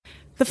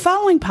The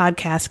following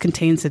podcast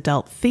contains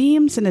adult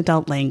themes and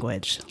adult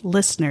language.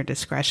 Listener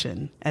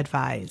discretion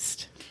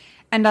advised.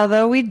 And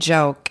although we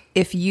joke,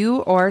 if you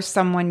or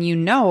someone you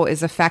know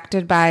is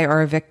affected by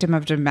or a victim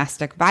of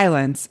domestic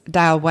violence,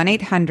 dial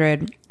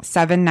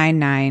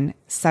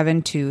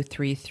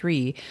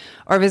 1-800-799-7233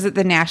 or visit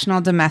the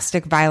National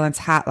Domestic Violence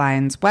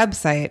Hotline's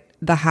website,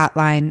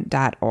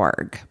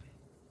 thehotline.org.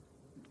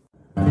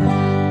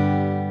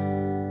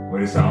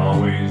 But it's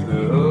always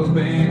the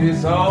husband,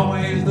 it's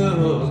always the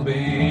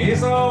husband,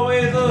 it's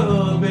always the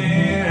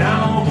husband,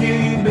 I'm gonna kill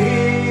you,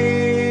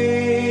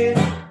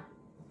 bitch.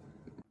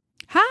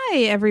 Hi,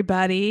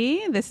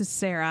 everybody. This is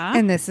Sarah.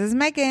 And this is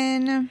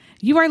Megan.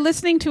 You are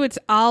listening to It's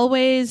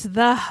Always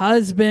the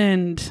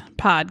Husband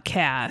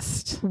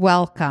podcast.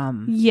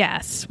 Welcome.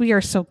 Yes, we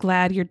are so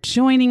glad you're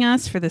joining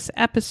us for this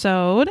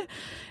episode,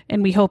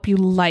 and we hope you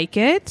like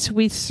it.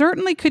 We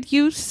certainly could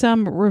use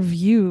some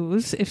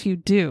reviews if you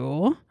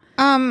do.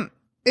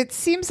 It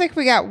seems like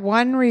we got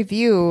one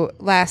review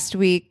last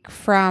week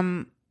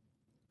from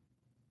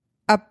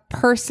a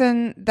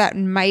person that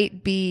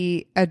might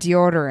be a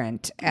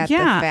deodorant at the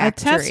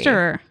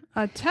factory.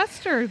 A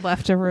tester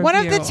left a review. One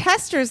of the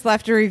testers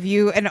left a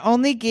review and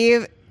only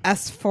gave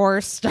us 4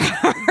 stars.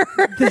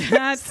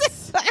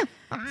 That's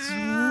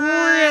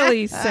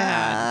really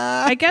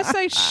sad. I guess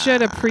I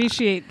should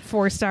appreciate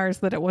 4 stars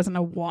that it wasn't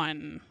a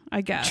 1,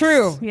 I guess.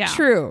 True. Yeah.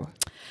 True.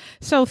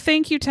 So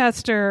thank you,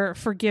 tester,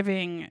 for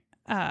giving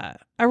a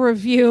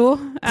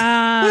review.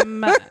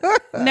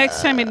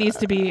 Next time it needs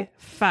to be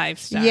 5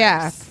 stars.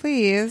 Yeah,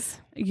 please.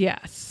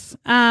 Yes.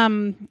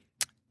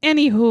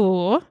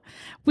 Anywho,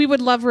 we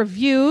would love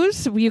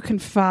reviews. You can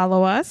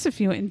follow us if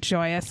you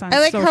enjoy us on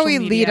social media. I like how we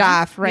lead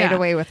off right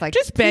away with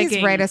just please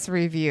begging, write us a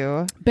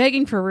review.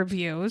 Begging for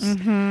reviews.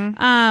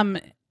 Mm-hmm.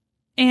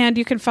 And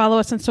you can follow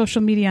us on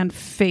social media on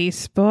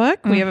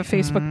Facebook. We have a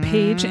Facebook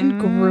page and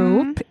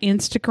group,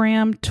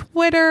 Instagram,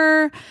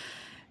 Twitter,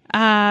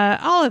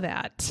 all of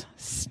that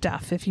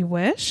stuff if you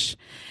wish.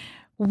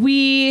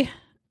 I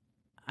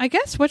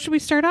guess, what should we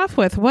start off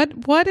with?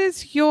 What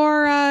is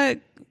your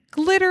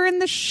glitter in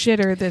the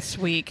shitter this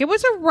week? It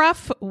was a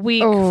rough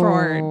week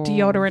for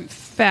deodorant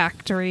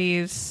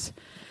factories.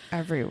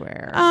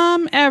 Everywhere.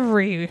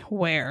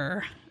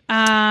 Everywhere.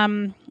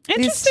 And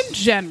just in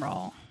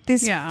general.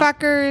 These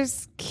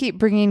fuckers keep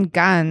bringing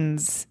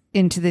guns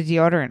into the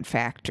deodorant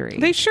factory.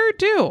 They sure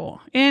do.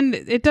 And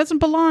it doesn't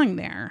belong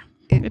there.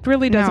 It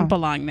really doesn't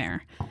belong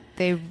there.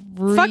 They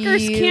really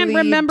fuckers can't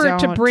remember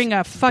to bring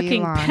a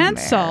fucking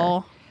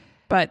pencil,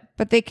 but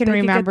they can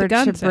remember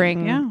to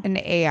bring an an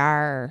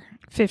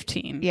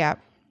AR-15. Yep.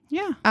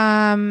 Yeah.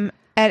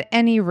 At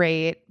any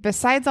rate,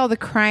 besides all the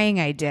crying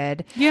I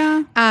did,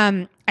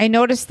 I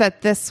noticed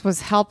that this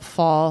was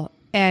helpful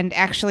and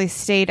actually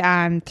stayed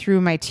on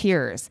through my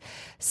tears.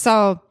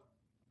 So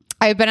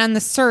I've been on the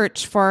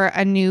search for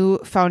a new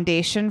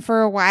foundation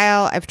for a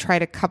while. I've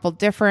tried a couple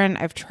different.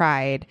 I've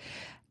tried,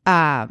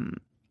 I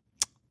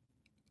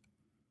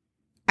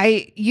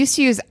used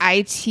to use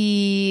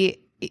CC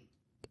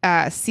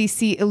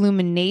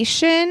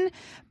Illumination,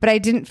 but I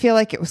didn't feel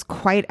like it was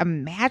quite a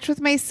match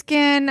with my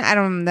skin.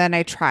 Then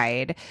I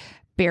tried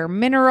Bare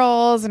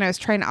Minerals and I was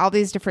trying all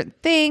these different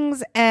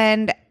things,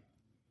 and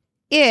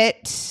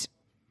which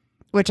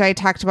I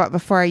talked about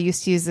before, I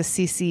used to use the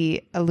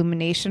CC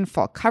Illumination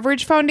Full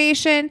Coverage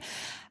Foundation.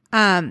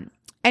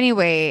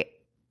 Anyway,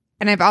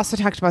 and I've also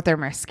talked about their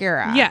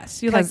mascara.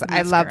 Yes, because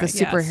I love the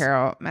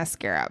superhero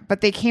mascara.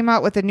 But they came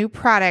out with a new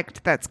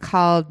product that's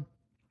called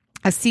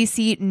a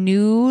CC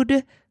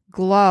Nude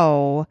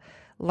Glow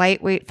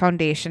Lightweight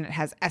Foundation. It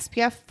has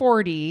SPF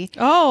 40.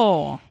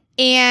 Oh.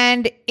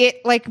 And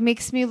it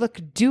makes me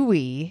look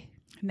dewy.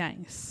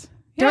 Nice.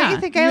 Don't you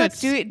think I look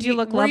dewy? You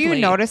look lovely. Were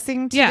you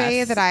noticing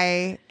today that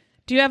I...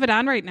 Do you have it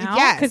on right now?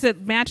 Yes. Because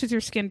it matches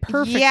your skin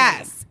perfectly.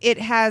 Yes. It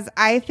has,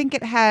 I think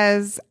it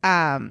has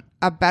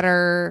a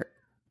better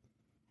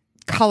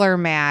color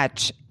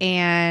match.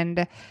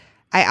 And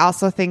I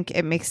also think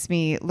it makes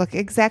me look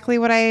exactly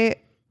what I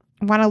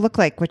want to look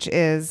like, which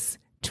is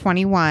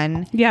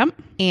 21. Yep.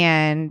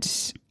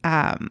 And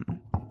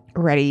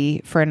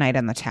ready for a night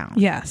on the town.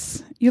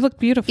 Yes. You look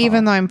beautiful.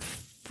 Even though I'm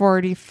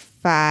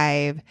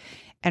 45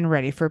 and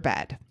ready for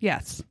bed.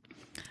 Yes.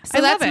 So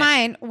that's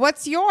mine.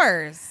 What's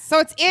yours? So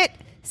it's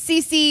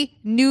CC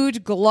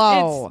Nude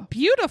Glow. It's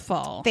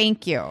beautiful.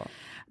 Thank you.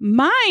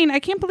 Mine, I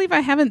can't believe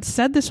I haven't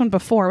said this one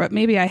before, but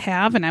maybe I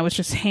have, and I was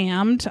just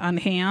hammed on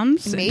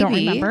hams. Maybe. Don't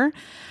remember.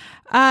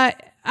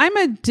 I'm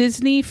a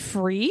Disney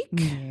freak.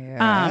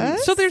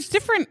 Yes. So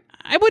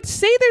I would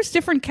say there's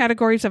different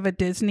categories of a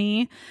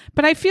Disney,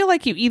 but I feel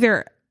like you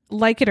either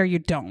like it or you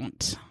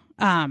don't.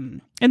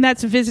 And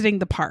that's visiting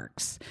the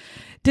parks.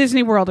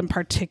 Disney World in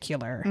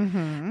particular,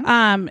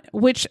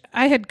 which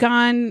I had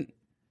gone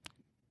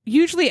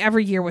usually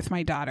every year with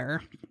my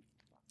daughter.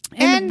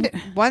 And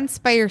once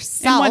by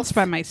yourself. And once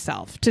by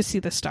myself to see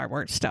the Star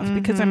Wars stuff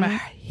because I'm a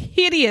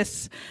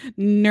hideous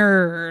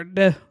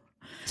nerd.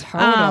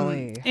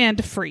 Totally.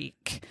 And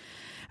freak.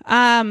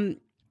 And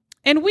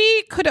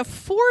we could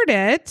afford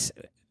it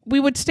we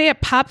would stay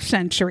at Pop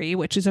Century,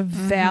 which is a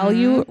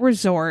value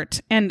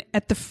resort. And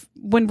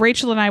when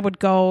Rachel and I would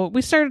go,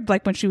 we started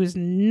like when she was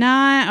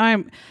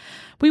 9.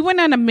 We went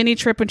on a mini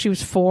trip when she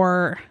was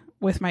 4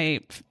 with my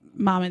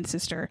mom and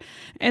sister.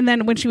 And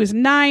then when she was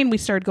 9, we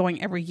started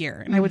going every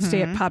year. And I would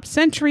stay at Pop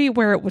Century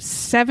where it was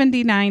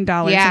 $79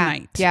 a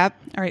night. Yep.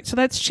 All right. So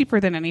that's cheaper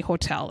than any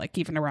hotel, like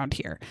even around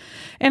here.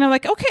 And I'm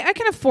like, okay, I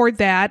can afford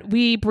that.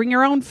 We bring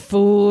our own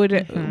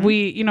food.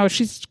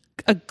 She's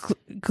a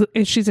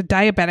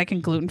diabetic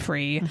and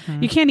gluten-free.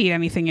 You can't eat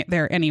anything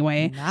there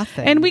anyway.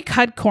 Nothing. And we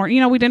cut corn.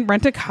 We didn't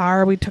rent a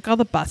car. We took all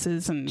the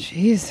buses and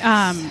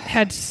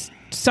had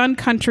Sun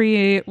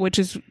Country, which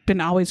has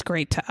been always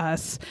great to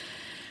us.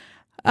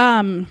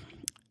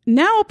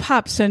 Now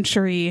Pop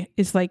Century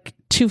is like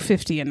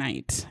 $250 a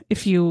night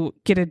if you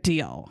get a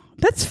deal.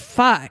 That's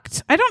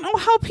fucked. I don't know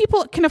how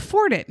people can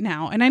afford it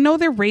now. And I know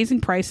they're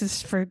raising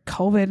prices for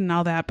COVID and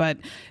all that, but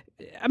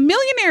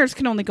millionaires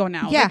can only go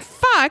now. Yeah. They're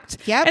fucked.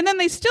 Yep. And then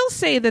they still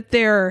say that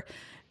they're,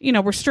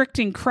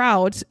 restricting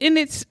crowds, and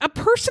it's a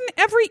person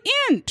every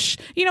inch.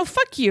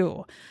 Fuck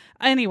you.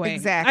 Anyway,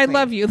 exactly. I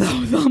love you though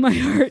with all my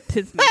heart,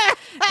 Disney.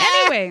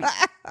 Anyway,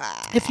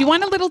 if you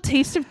want a little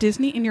taste of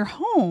Disney in your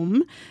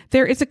home,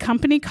 there is a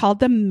company called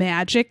the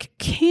Magic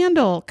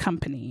Candle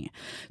Company.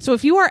 So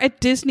if you are a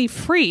Disney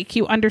freak,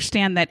 you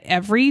understand that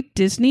every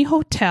Disney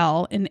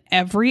hotel and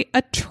every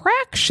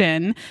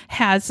attraction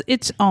has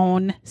its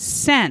own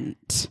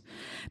scent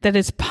that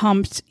is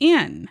pumped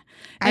in.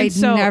 I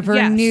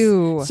never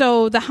knew.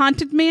 So the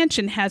Haunted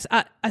Mansion has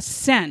a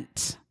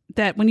scent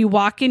that when you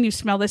walk in, you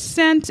smell the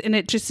scent, and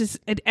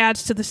it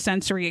adds to the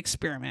sensory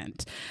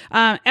experiment.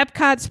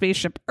 Epcot,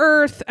 Spaceship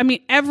Earth.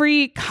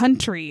 Every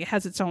country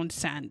has its own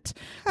scent.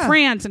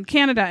 France and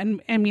Canada,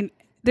 and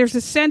there's a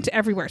scent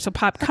everywhere. So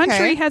Pop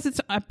Century has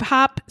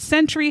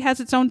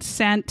its own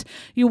scent.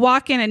 You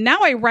walk in, and now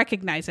I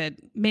recognize it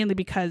mainly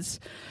because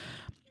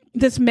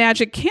this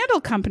Magic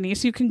Candle Company.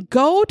 So you can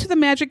go to the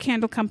Magic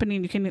Candle Company,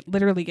 and you can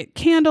literally get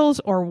candles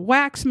or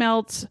wax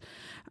melts,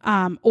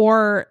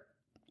 or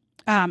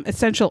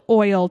essential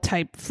oil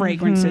type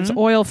fragrances,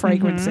 oil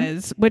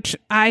fragrances, which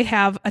I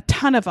have a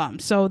ton of them.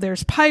 So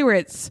there's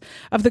Pirates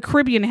of the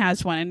Caribbean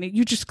has one, and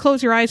you just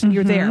close your eyes and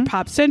you're there.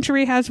 Pop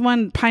Century has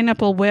one.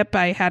 Pineapple Whip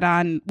I had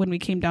on when we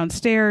came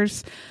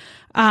downstairs.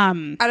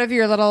 Out of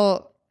your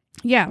little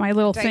my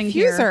little thing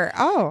here.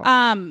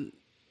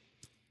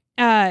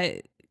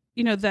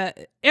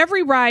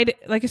 Every ride,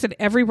 like I said,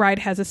 every ride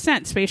has a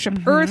scent. Spaceship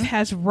Earth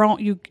has Rome.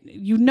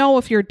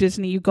 If you're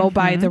Disney, you go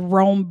by the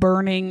Rome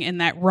burning, and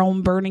that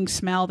Rome burning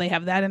smell. They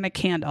have that in a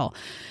candle,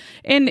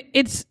 and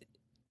it's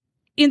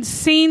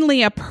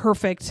insanely a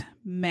perfect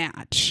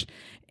match.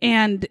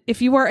 And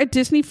if you are a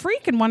Disney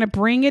freak and want to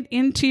bring it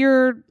into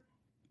your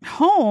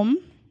home,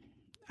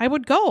 I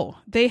would go.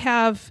 They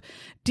have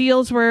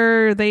deals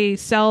where they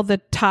sell the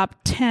top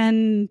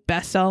 10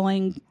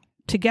 best-selling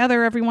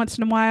together every once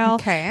in a while.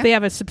 Okay. They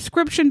have a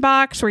subscription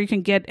box where you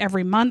can get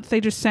every month.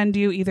 They just send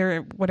you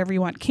either whatever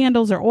you want,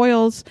 candles or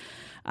oils.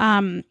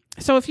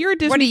 So if you're a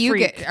Disney what do you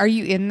freak, get? Are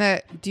you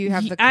do you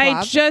have the club?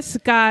 I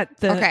just got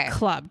the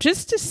club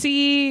just to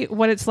see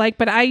what it's like,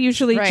 but I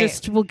usually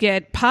just will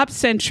get Pop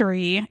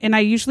Century, and I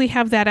usually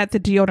have that at the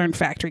deodorant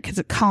factory because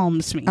it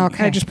calms me.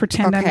 I just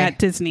pretend I'm at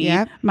Disney,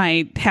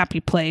 my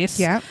happy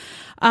place.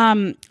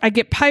 I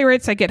get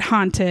Pirates, I get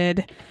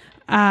Haunted.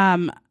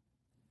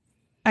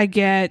 I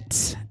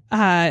get,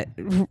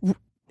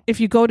 if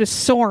you go to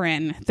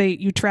Soarin',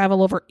 you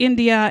travel over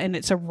India, and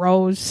it's a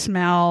rose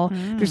smell.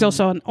 There's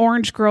also an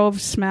orange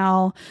grove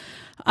smell.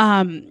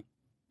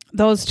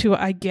 Those two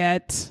I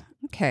get.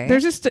 Okay.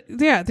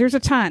 There's a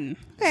ton.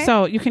 Okay.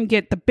 So you can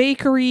get the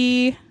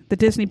bakery, the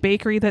Disney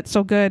bakery. That's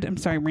so good. I'm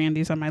sorry,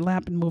 Randy's on my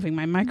lap and moving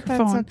my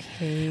microphone. That's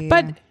okay.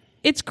 But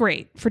it's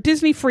great. For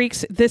Disney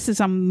freaks, this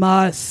is a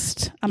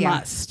must.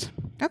 Must.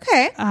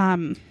 Okay.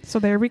 So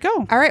there we go.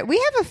 All right. We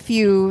have a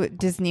few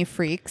Disney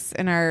freaks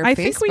in our Facebook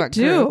think we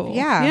do. group.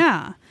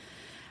 Yeah.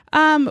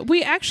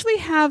 We actually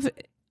have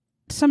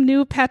some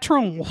new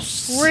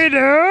patrons. We do?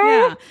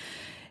 Yeah.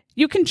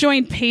 You can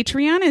join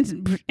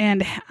Patreon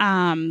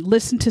and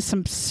listen to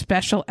some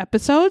special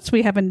episodes.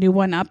 We have a new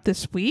one up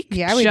this week.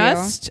 Yeah, we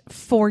just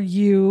for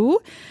you.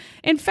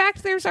 In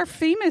fact, there's our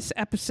famous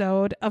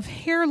episode of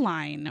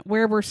Hairline,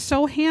 where we're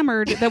so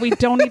hammered that we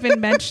don't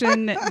even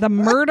mention the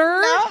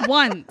murder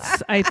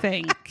once, I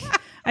think.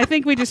 I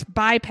think we just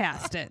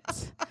bypassed it.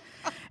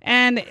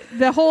 And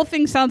the whole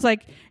thing sounds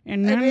like,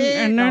 and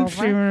then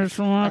she was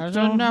locked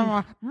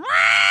up.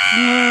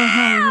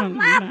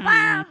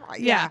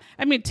 Yeah.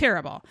 I mean,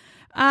 terrible.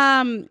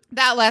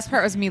 That last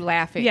part was me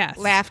laughing. Yes.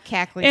 Laugh,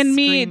 cackling, and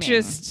screaming. me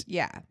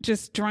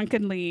just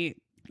drunkenly,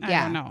 I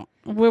don't know.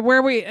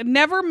 Where we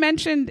never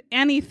mentioned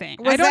anything.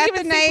 Was I don't that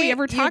even the think we night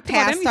ever you talked about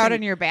passed anything. out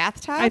in your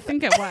bathtub? I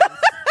think it was.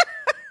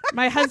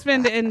 My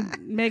husband and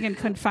Megan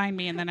couldn't find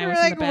me, and then I was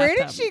in the bathtub. Where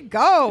did she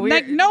go?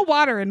 Like, no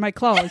water in my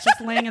clothes, just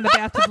laying in the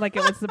bathtub like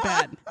it was the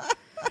bed.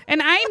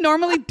 And I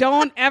normally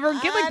don't ever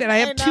get like that. I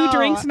have 2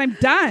 drinks and I'm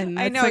done.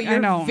 I know.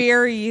 I'm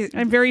very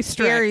strict.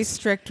 Very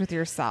strict with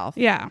yourself.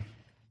 Yeah.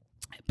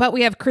 But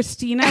we have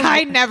Christina.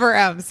 I never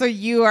am. So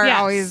you are Yes,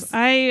 always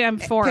I am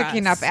for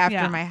picking us. up after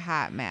Yeah. my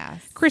hot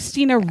mess.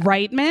 Christina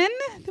Reitman.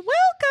 Welcome.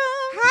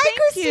 Hi, Thank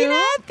Christina.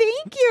 you.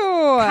 Thank you.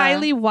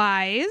 Kylie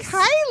Wise.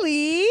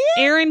 Kylie.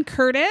 Erin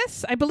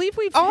Curtis. I believe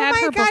we've Oh had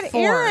my her God,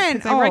 before. Erin.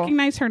 'Cause I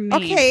recognize her name.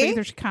 Okay. So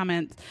there's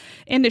comments.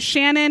 And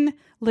Shannon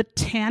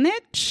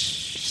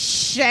Latanich.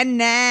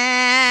 Shannon.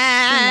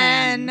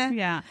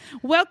 Yeah.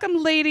 Welcome,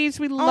 ladies.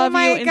 We Oh love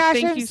my you and gosh,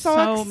 thank I'm you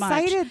so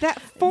much. excited. The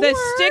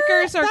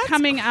stickers are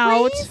coming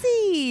out.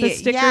 crazy. The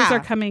stickers Yeah.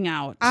 are coming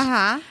out.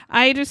 Uh-huh.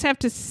 I just have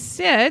to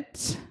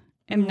sit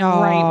and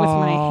write with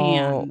my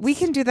hands. We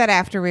can do that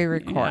after we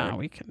record. Yeah,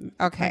 we can.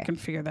 Okay. I can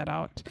figure that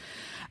out.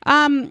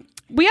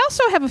 We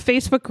also have a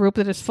Facebook group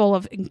that is full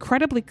of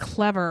incredibly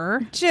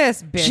clever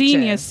Just bitches.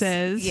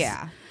 geniuses.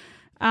 Yeah.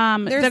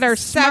 That are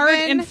smart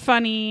 7 and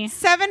funny.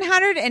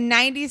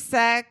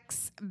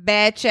 796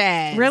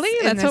 bitches. Really?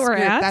 in That's this what we're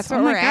group. at? That's Oh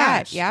what my we're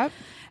at. gosh. Yep.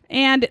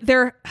 And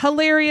they're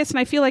hilarious, and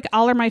I feel like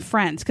all are my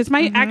friends because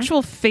my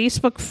actual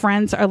Facebook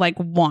friends are like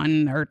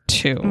 1 or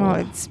 2. Well,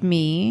 it's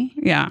me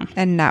Yeah,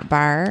 and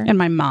Nutbar. and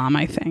my mom,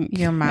 I think.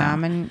 Your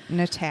mom and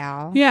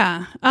Natal.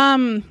 Yeah.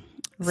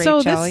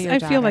 Rachel, so this your I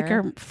feel like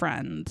daughter. are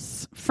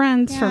friends for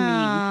me.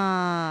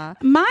 Yeah.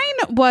 Mine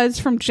was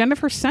from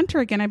Jennifer Center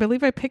again. I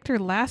believe I picked her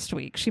last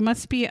week. She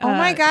must be. Oh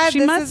my God, she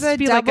this must is a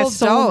be double like a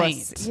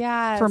soulmate dose.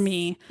 Yes. for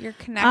me. You're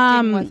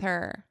connecting with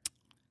her.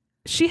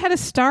 She had a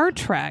Star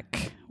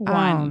Trek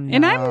one, Oh,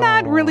 and I'm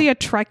not no. really a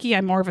Trekkie.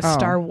 I'm more of a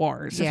Star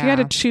Wars. If you had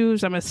to yeah.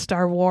 choose, I'm a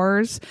Star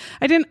Wars.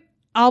 I didn't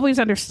always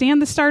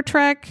understand the Star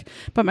Trek,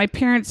 but my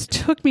parents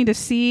took me to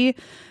see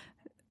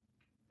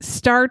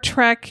Star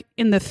Trek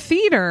in the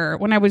theater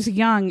when I was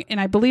young,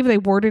 and I believe they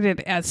worded it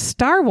as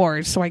Star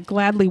Wars, so I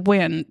gladly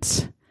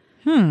went,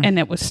 and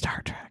it was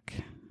Star Trek.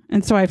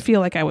 And so I feel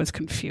like I was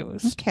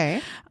confused.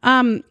 Okay.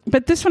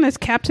 But this one is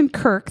Captain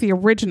Kirk, the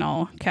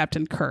original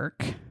Captain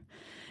Kirk.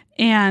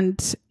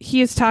 And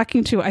he is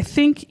talking to, I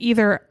think,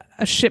 either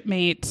a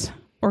shipmate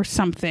or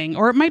something,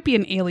 or it might be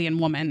an alien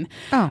woman.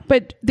 Oh.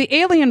 But the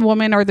alien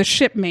woman or the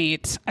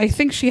shipmate, I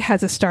think she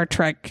has a Star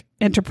Trek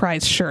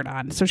Enterprise shirt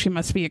on, so she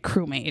must be a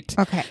crewmate.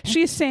 Okay.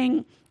 She's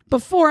saying,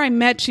 before I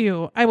met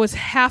you, I was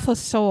half a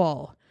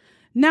soul.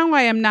 Now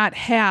I am not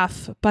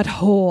half, but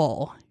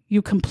whole.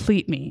 You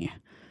complete me.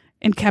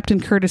 And Captain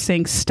Kirk is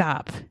saying,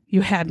 stop.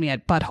 You had me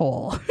at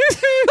butthole. And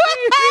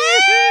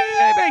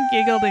I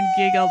giggled and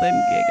giggled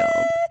and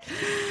giggled.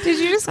 Did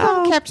you just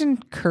call him Captain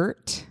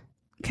Kurt?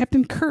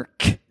 Captain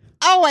Kirk.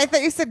 Oh, I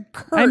thought you said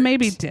Kurt. I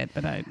maybe did,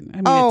 but I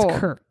mean, it's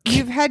Kirk.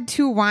 You've had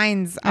 2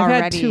 wines I've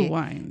already. had 2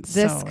 wines.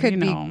 This so, could you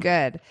know. be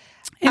good.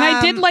 And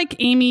I did like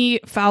Amy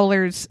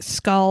Fowler's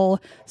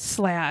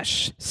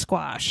skull/squash.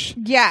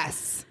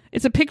 Yes.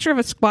 It's a picture of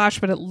a squash,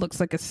 but it looks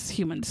like a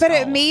human skull. But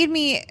it made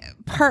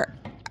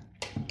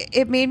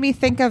me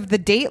think of the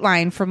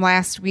Dateline from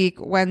last week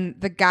when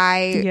the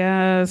guy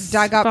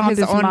dug up found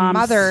his own mom's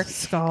mother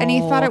skull. and he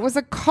thought it was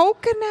a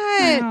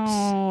coconut.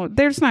 No,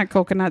 there's not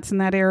coconuts in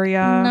that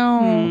area.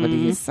 No, but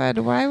he said,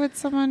 why would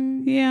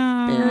someone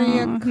bury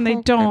a coconut? And they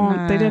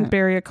don't. They didn't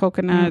bury a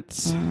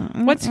coconut.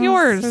 What's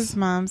yours? His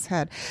mom's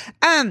head.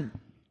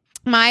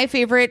 My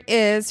favorite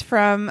is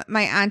from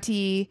my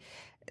auntie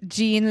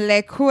Jean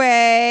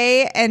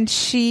Lequay, and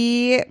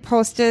she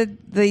posted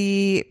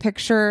the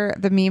picture,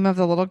 the meme of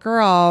the little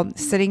girl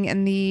sitting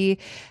in the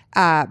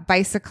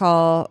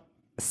bicycle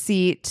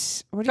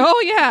seat. What do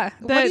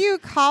you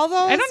call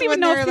those? I don't even when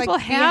know they're, if people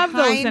like, have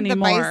those behind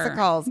anymore. The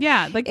bicycles.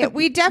 Yeah, like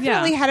we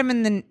definitely had them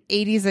in the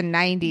 80s and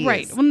 90s.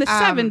 Right, in the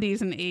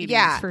 70s and 80s.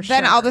 Yeah. for sure.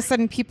 Then all of a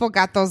sudden, people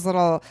got those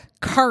little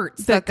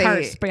carts The that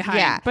carts they behind.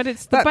 Yeah, But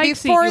it's the bike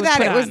seat before you would that,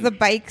 put it was on. the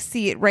bike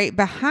seat right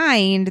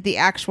behind the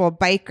actual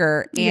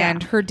biker,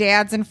 and her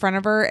dad's in front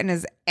of her, and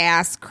his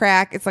ass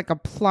crack. It's like a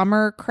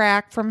plumber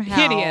crack from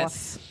hell.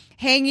 Hideous.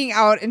 Hanging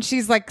out, and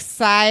she's like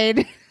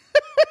side.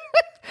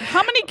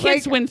 How many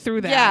kids went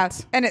through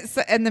that? Yeah,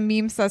 and the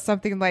meme says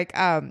something like,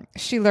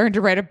 she learned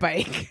to ride a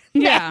bike.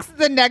 Yeah.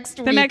 the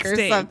next week next or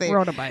day, something.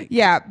 rode a bike.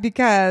 Yeah,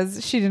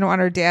 because she didn't want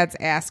her dad's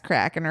ass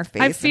crack in her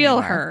face. I feel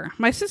anymore. her.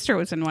 My sister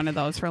was in one of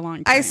those for a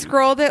long time. I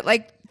scrolled it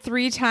like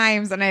 3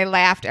 times and I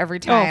laughed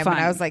every time. fun.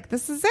 And I was like,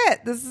 this is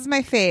it. This is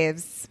my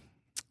faves.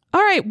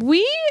 All right,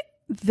 we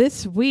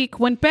this week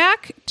went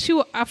back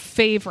to a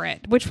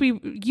favorite, which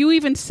you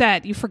even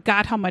said you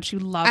forgot how much you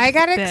loved. I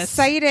got this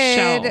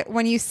excited show.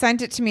 when you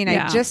sent it to me, and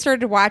Yeah. I just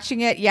started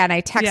watching it. Yeah, and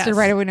I texted Yes.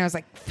 right away, and I was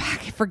like,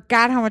 fuck, I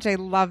forgot how much I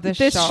love this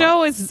show. This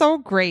show is so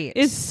great.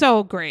 Is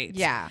so great.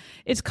 Yeah.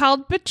 It's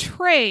called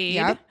Betrayed.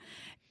 Yep.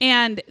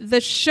 And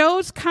the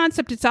show's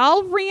concept, it's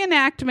all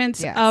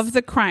reenactments Yes. of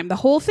the crime. The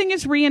whole thing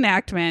is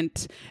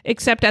reenactment,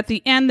 except at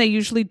the end, they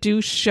usually do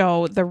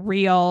show the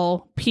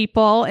real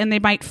people, and they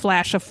might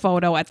flash a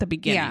photo at the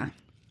beginning. Yeah.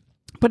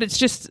 But it's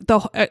just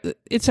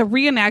it's a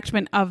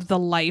reenactment of the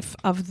life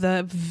of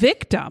the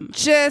victim.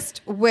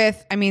 just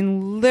with, I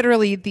mean,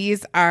 literally,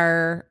 these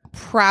are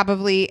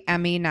probably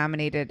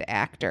Emmy-nominated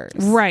actors.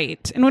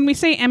 Right. And when we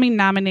say Emmy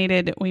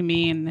nominated, we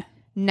mean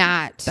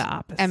not the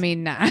opposite. I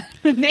mean, not.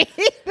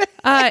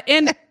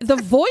 And the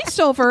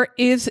voiceover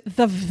is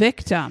the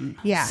victim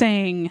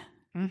saying,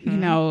 you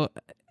know,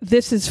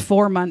 this is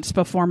 4 months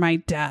before my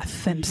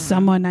death and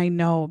someone I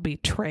know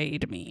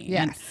betrayed me.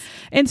 Yes.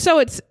 And so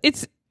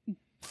it's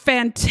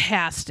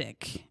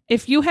fantastic.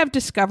 If you have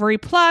Discovery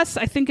Plus,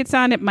 I think it's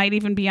on, it might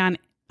even be on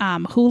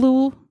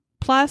Hulu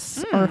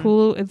Plus or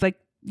Hulu. It's like,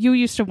 you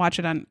used to watch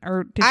it on,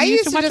 or did you I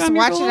used to watch just it on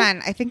watch Hulu? it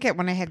on, I think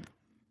when I had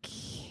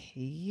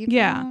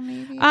cable,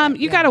 maybe.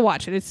 You got to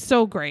watch it. It's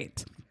so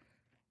great.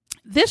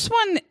 This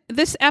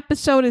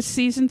episode is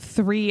season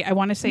 3. I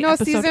want to say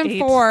episode season 8.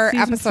 4,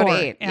 Season episode 4,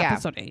 8. Yeah.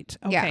 Episode 8.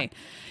 Okay. Yeah.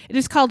 It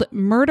is called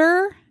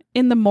Murder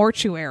in the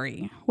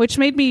Mortuary, which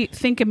made me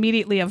think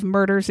immediately of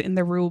Murders in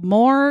the Rue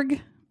Morgue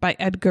by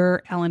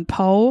Edgar Allan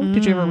Poe.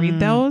 Did you ever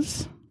read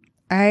those?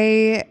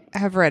 I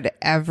have read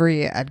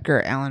every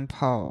Edgar Allan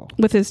Poe.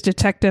 With his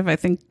detective, I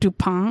think,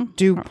 Dupin.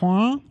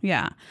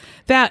 Yeah.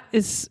 That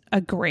is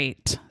a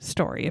great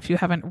story if you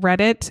haven't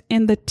read it.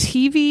 And the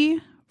TV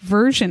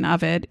version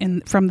of it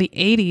from the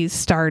 80s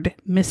starred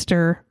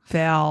Mr.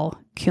 Val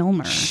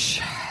Kilmer.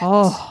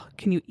 Oh,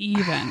 can you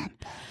even?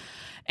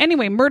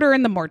 Anyway, Murder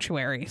in the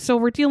Mortuary. So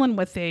we're dealing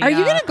with a... Are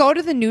you going to go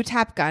to the new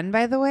Top Gun,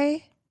 by the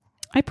way?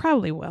 I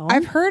probably will.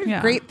 I've heard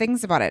great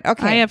things about it.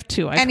 Okay. I have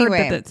too. I've heard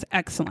that it's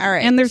excellent. All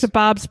right. And there's a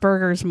Bob's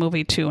Burgers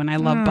movie too, and I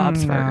love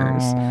Bob's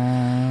Burgers.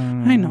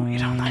 I know you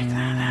don't like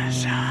that.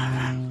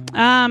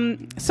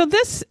 So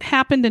this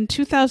happened in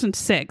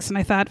 2006, and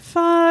I thought,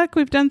 fuck,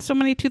 we've done so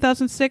many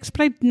 2006,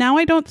 but now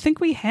I don't think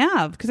we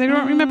have, because I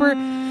don't remember.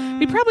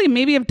 We probably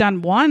maybe have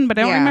done one, but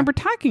I don't remember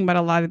talking about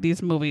a lot of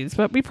these movies,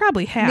 but we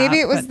probably have.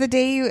 Maybe it was the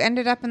day you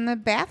ended up in the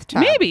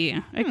bathtub.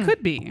 Maybe. It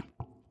could be.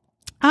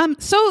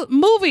 So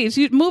movies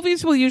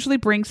will usually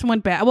bring someone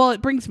back. Well,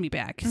 it brings me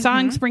back.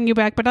 Songs bring you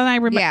back, but then I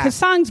remember, because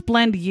songs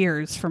blend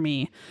years for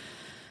me.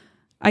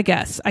 I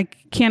guess I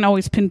can't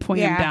always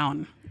pinpoint them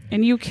down,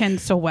 and you can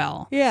so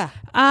well. Yeah.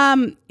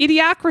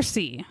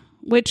 Idiocracy,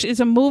 which is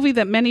a movie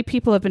that many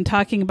people have been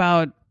talking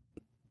about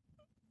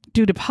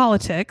due to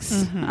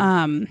politics.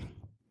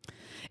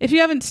 If you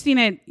haven't seen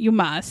it, you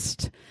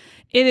must.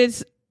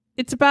 It's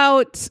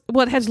about,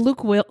 it has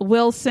Luke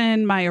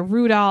Wilson, Maya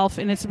Rudolph,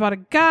 and it's about a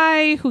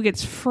guy who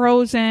gets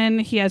frozen.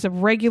 He has a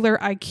regular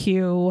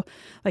IQ,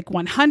 like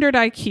 100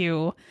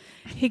 IQ.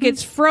 He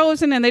gets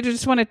frozen, and they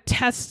just want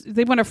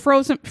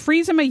to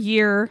freeze him a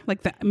year,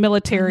 like the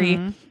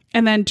military,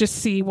 and then just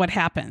see what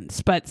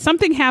happens. But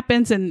something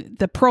happens, and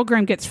the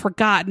program gets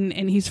forgotten,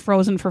 and he's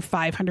frozen for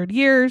 500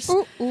 years.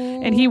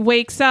 And he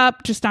wakes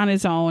up just on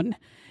his own.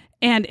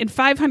 And in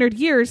 500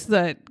 years,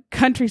 the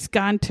country's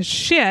gone to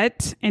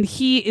shit, and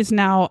he is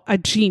now a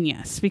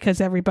genius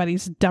because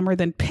everybody's dumber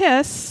than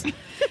piss.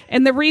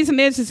 And the reason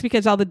is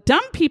because all the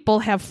dumb people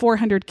have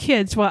 400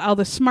 kids, while all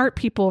the smart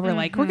people were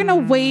like, we're going to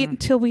wait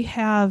until we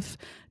have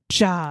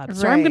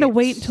jobs, or I'm going to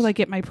wait until I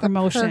get my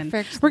promotion.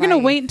 We're going to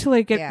wait until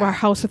I get our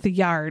house with the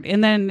yard.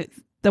 And then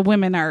the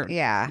women are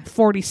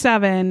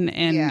 47,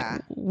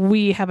 and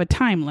we have a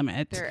time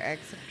limit. Their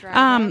eggs have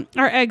dried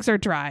our eggs are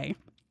dry.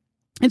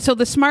 And so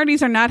the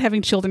smarties are not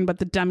having children, but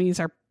the dummies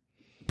are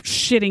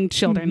shitting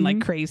children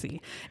like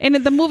crazy. And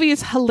the movie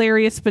is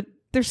hilarious, but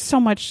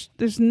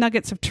there's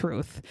nuggets of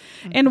truth.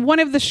 And one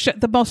of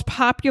the most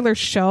popular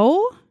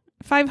show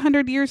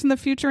 500 years in the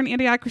future in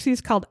Idiocracy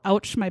is called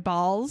Ouch My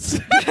Balls.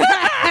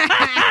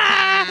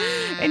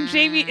 And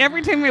Jamie,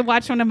 every time we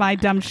watch one of my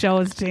dumb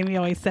shows, Jamie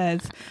always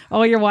says,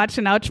 "Oh, you're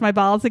watching Ouch My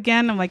Balls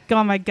again?" I'm like,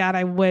 "Oh my God,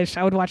 I wish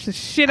I would watch the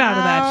shit out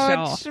of that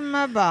show." Ouch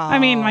my balls. I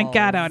mean, my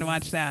God, I would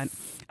watch that.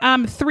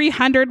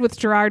 300 with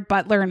Gerard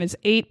Butler and his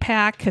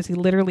 8-pack, because he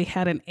literally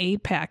had an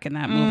 8-pack in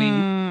that movie.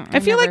 I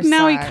feel like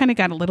now he kind of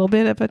got a little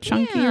bit of a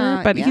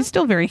chunkier, but he's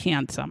still very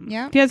handsome.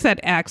 Yeah. He has that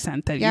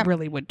accent that you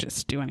really would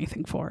just do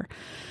anything for.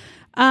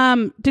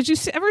 Did you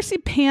ever see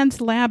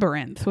Pan's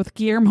Labyrinth with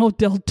Guillermo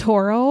del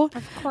Toro?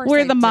 Of course,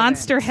 where the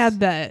monster had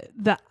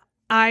the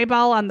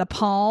eyeball on the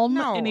palm,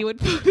 and he would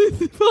put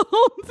his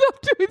palms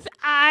up to his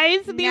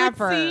eyes, and he would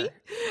see,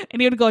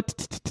 and he would go.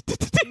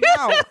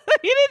 No,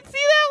 you didn't see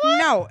that one.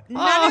 No,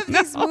 none of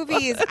these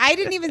movies. I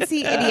didn't even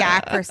see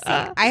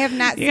Idiocracy. I have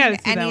not seen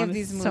any of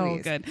these movies. So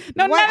good.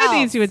 No, none of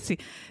these you would see.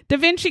 Da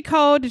Vinci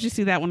Code. Did you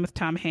see that one with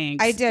Tom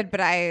Hanks? I did,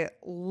 but I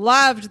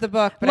loved the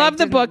book. But loved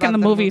the book, and the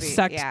movie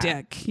sucked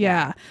dick.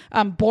 Yeah.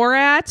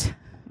 Borat.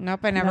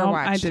 Nope, I never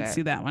watched it. I did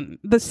see that one.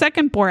 The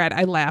second Borat,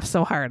 I laughed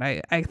so hard,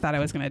 I thought I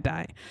was going to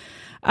die.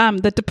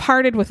 The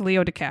Departed with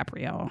Leo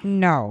DiCaprio.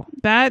 No.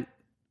 That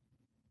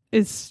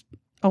is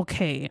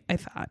okay, I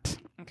thought.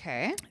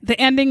 Okay. The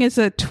ending is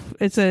a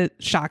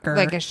shocker.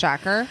 Like a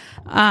shocker?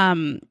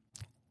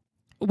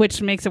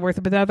 Which makes it worth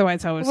it, but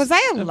otherwise Was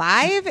I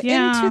alive in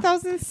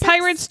 2006?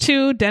 Pirates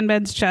 2,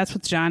 Denben's Chest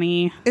with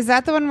Johnny. Is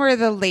that the one where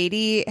the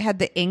lady had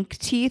the ink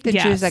teeth and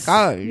she was like,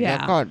 oh,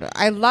 yeah, God.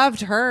 I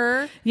loved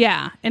her.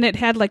 Yeah, and it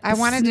had like the I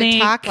wanted snake. to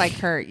talk like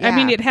her. Yeah. I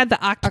mean, it had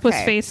the octopus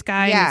face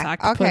guy and his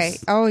octopus. Okay.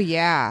 Oh,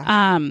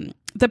 yeah.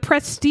 The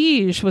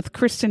Prestige with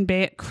Christian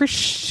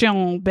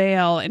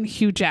Bale and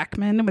Hugh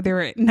Jackman, where they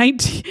were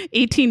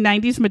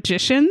 1890s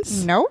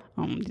magicians. No.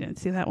 Oh, you didn't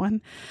see that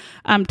one.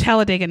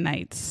 Talladega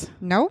Nights.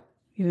 No.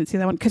 You didn't see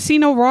that one.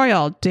 Casino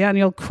Royale,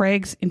 Daniel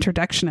Craig's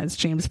introduction as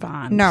James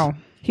Bond. No.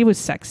 He was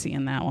sexy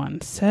in that one.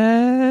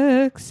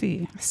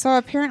 Sexy. So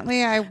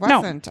apparently I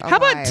wasn't alive. How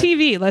about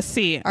TV? Let's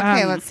see.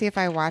 Okay, let's see if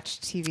I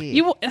watched TV.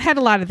 You had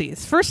a lot of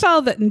these. First of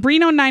all, the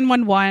Reno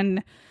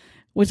 911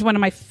 was one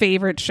of my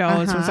favorite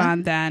shows. Was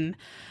on then.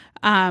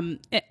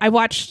 I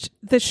watched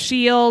The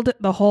Shield,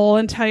 the whole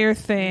entire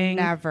thing.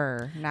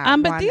 Never.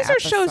 Not but one these are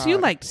shows you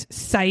episode. liked.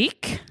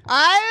 Psych.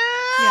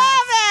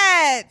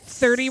 I love it.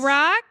 30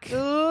 Rock.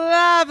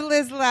 Love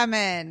Liz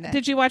Lemon.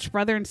 Did you watch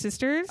Brother and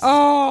Sisters?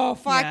 Oh,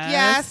 fuck Yes.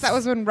 yes. That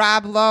was when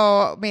Rob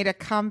Lowe made a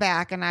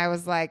comeback, and I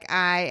was like,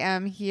 I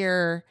am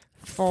here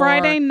for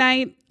Friday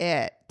Night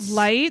it.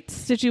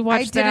 Lights. Did you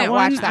watch I that didn't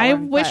one? watch that I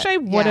one, wish but I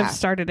would yeah. have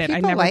started it. I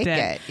People never like did.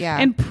 it, yeah.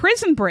 And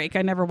Prison Break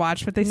I never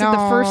watched, but they said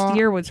the first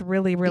year was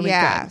really, really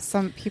yeah, good.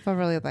 some people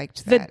really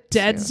liked The that.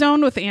 Dead too.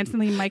 Zone with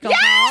Anthony Michael Yes!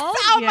 Hall.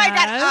 Oh my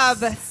god.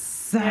 Yes.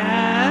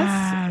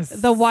 Yes.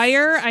 The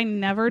Wire I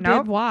never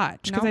did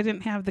watch because Nope. I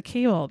didn't have the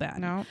cable then.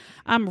 No.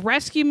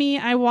 Rescue Me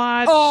I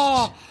watched.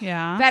 Oh,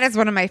 yeah. that is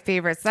one of my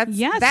favorites. That's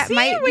Yeah, that see,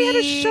 might we be had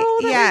a show that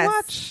we yes.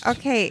 watched.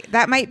 Okay,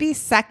 that might be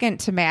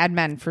second to Mad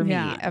Men for me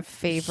Yeah. of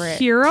favorite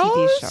Heroes.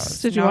 TV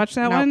shows. Did you Nope, watch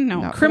that nope, one?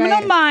 No. nope. Criminal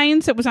But I-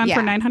 Minds. It was on for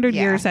Yeah, 900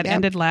 yeah, years. That yep.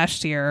 ended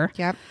last year.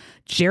 Yep.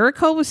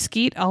 Jericho with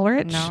Skeet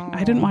Ulrich. No.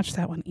 I didn't watch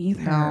that one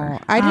either. No,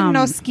 I didn't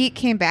know Skeet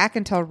came back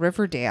until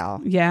Riverdale.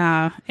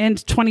 Yeah,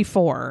 and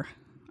 24.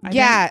 That's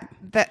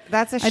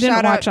a I didn't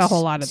shout watch out a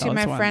whole lot of to those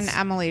my ones. friend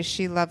Emily.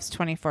 She loves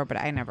 24, but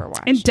I never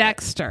watched. And it.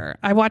 Dexter.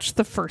 I watched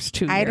the first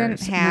 2 years. I didn't and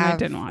then have I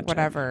didn't watch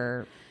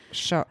whatever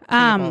show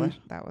Um, cable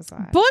that was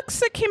on. Books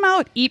that came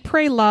out. Eat,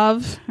 Pray,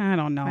 Love. I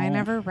don't know. I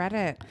never read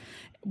it.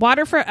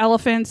 Water for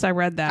Elephants. I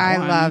read that I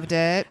one. loved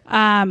it.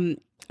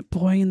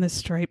 Boy in the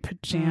Striped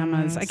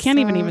Pajamas. I can't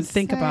so even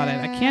think about it.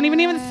 I can't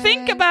even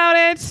think about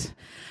it.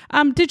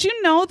 Did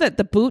you know that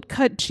the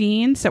bootcut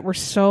jeans that were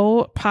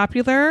so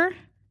popular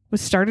was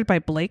started by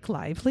Blake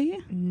Lively?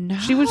 No,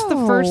 She was the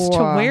first to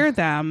wear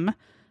them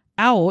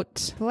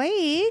out.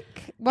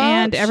 Blake. Well,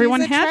 And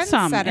everyone she's a had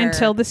some trendsetter.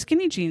 until the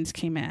skinny jeans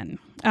came in.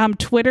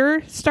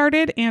 Twitter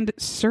started and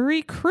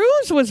Surrey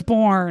Cruise was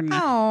born.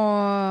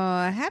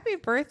 Oh, happy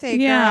birthday,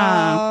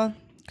 Yeah. girl.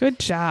 Good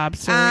job,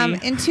 Surrey.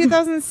 In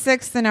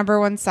 2006, the number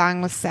one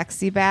song was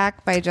 "Sexy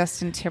Back" by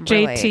Justin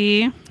Timberlake.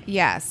 JT.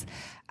 Yes.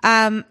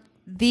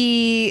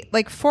 The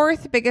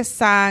fourth biggest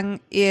song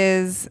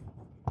is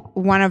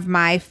one of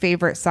my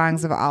favorite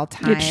songs of all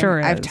time. It sure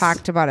is. I've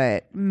talked about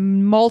it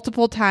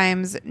multiple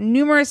times,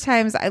 numerous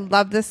times. I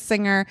love this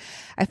singer.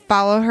 I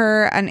follow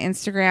her on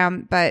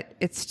Instagram, but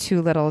it's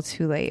Too Little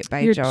Too Late by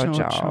You're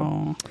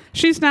JoJo.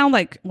 She's now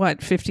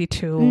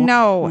 52?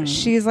 No,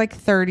 she's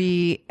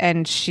 30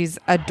 and she's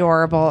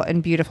adorable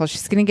and beautiful.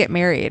 She's going to get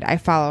married. I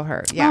follow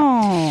her. Yeah.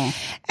 Oh.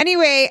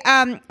 Anyway,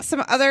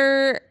 some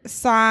other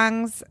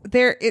songs.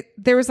 There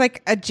was a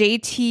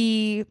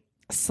JT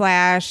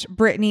 /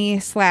 Brittany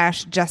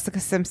 / Jessica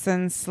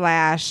Simpson /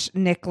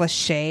 Nick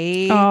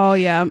Lachey. Oh,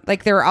 yeah.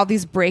 There were all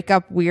these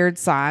breakup weird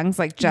songs.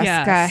 Jessica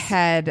Yes.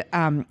 had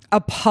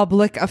A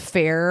Public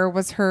Affair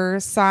was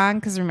her song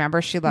because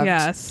remember she loved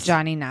Yes.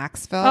 Johnny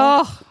Knoxville.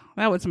 Oh,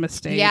 that was a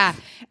mistake. Yeah.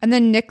 And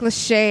then Nick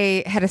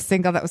Lachey had a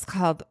single that was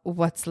called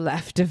What's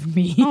Left of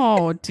Me.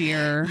 Oh,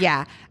 dear.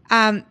 Yeah.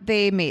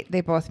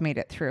 They both made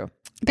it through.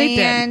 They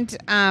did.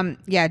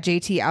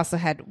 JT also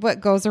had What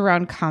Goes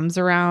Around Comes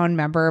Around.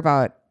 Remember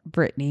about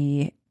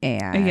Britney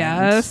and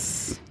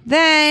Yes.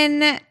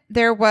 Then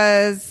there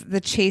was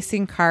the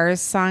Chasing Cars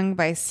song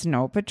by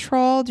Snow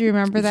Patrol. Do you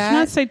remember that?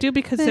 Yes, I do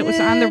because it was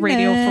on the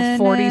radio for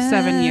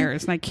 47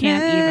 years and I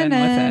can't even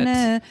with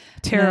it.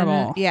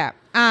 Terrible. Yeah.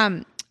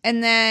 And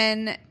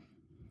then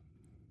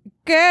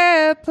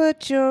Girl,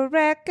 Put Your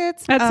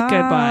Records That's a good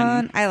on.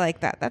 one. I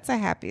like that. That's a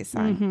happy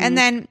song. And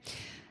then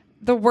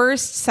the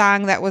worst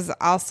song that was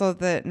also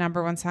the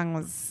number one song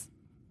was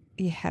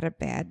You Had a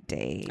Bad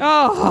Day.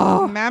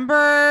 Oh,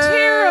 Remember?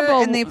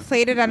 terrible. And they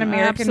played it on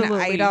American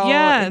Absolutely. Idol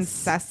Yes.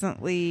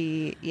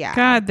 incessantly. Yeah.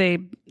 God, they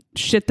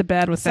shit the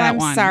bed with So that I'm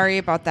one. sorry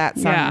about that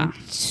song. Yeah. in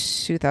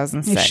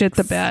 2006. They shit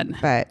the bed.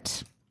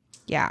 But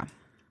yeah.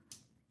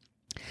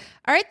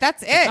 All right,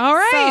 that's it. All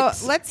right.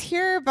 So let's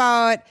hear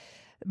about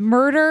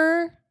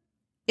Murder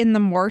in the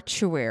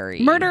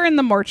Mortuary. Murder in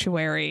the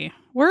Mortuary.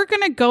 We're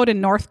going to go to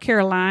North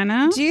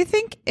Carolina. Do you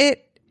think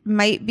it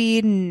might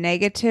be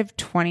negative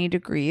 20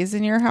 degrees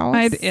in your house?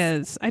 It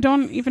is. I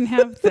don't even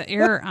have the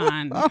air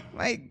on. Oh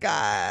my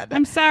God.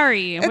 I'm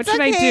sorry. What It's should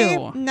okay. I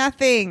do?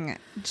 Nothing.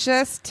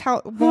 Just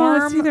it's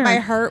warm either- my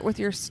heart with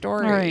your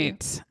story. All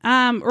right.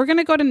 We're going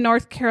to go to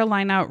North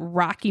Carolina,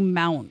 Rocky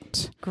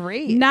Mount.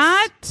 Great.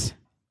 Not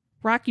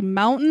Rocky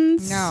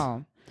Mountains.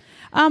 No.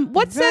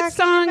 What's that Rocky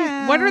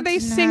song? What are they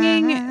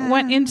singing when in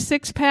Mountains.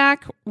 Six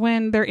Pack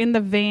when they're in the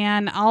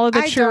van? All of the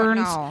I don't churns.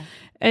 know.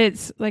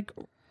 It's like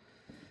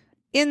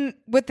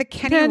with the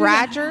Kenny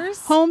Rogers.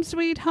 Home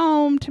Sweet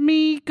Home to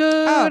me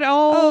good.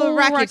 Oh,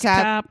 Rocky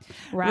Top.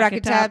 Rocky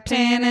Top,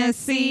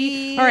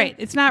 Tennessee. All right.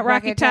 It's not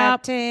Rocky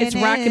Top. It's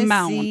Rockin'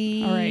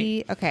 Mountain. All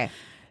right. Okay.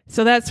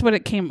 So that's what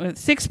it came with.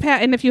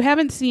 6-Pack. And if you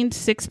haven't seen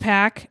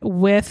 6-Pack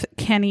with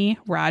Kenny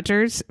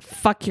Rogers,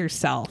 fuck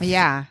yourself.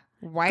 Yeah.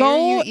 Why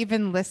are you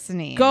even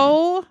listening?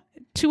 Go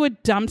to a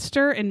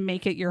dumpster and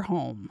make it your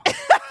home.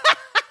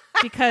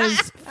 Because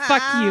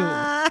fuck you.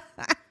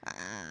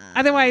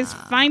 Otherwise,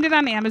 find it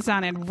on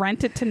Amazon and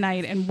rent it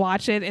tonight and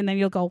watch it, and then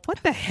you'll go,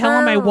 what the hell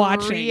am I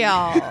watching?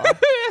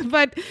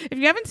 But if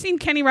you haven't seen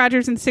Kenny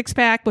Rogers in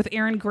 6-Pack with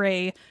Aaron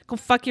Gray, go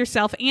fuck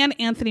yourself, and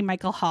Anthony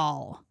Michael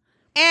Hall.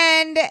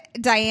 And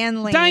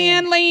Diane Lane.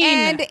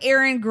 And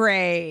Aaron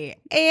Gray.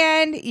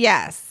 And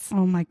yes.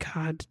 Oh my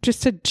God.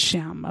 Just a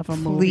gem of a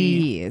movie.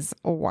 Please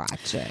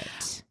watch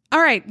it.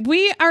 All right.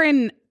 We are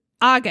in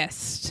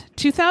August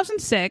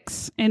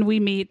 2006, and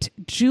we meet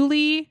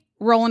Julie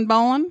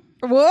Rollenbolen.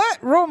 What?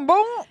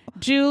 Rollenbolen?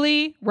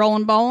 Julie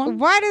Rollenbolen.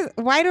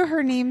 Why do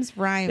her names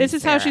rhyme? This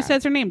is how she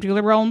says her name.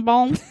 Julie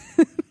Rollenbolen.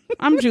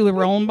 I'm Julie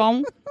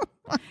Rollenbolen.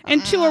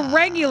 And to a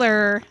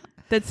regular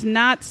that's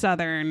not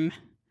Southern,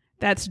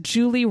 that's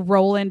Julie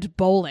Roland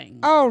Bowling.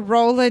 Oh,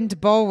 Roland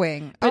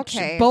Bowling.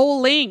 Okay.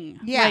 Bowling.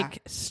 Yeah.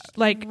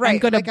 Like right. I'm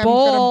going to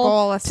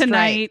bowl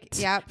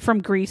tonight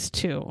from Grease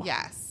 2.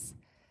 Yes.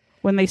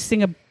 When they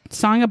sing a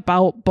song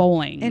about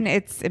bowling. And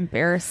it's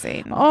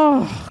embarrassing.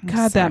 Oh,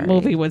 God, that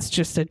movie was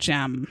just a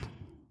gem.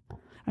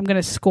 I'm going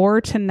to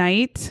score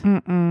tonight.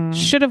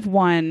 Should have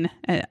won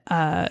a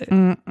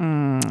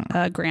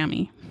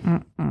Grammy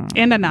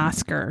and an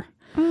Oscar.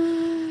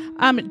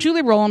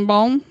 Julie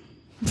Rollenbolen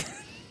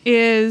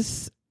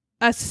is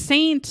a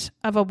saint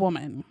of a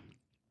woman.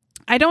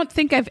 I don't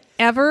think I've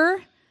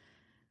ever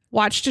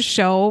watched a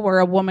show where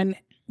a woman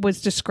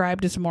was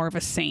described as more of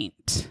a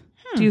saint.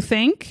 Do you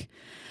think?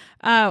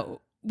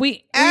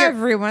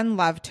 Everyone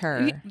loved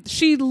her.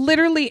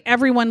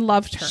 Everyone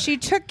loved her. She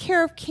took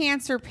care of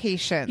cancer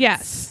patients.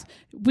 Yes.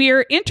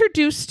 We're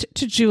introduced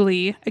to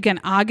Julie, again,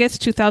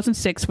 August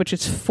 2006, which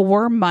is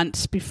 4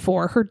 months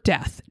before her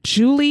death.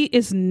 Julie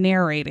is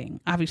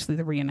narrating, obviously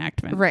the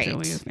reenactment. Right.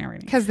 Julie is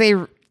narrating. Because they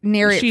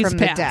narrate She's from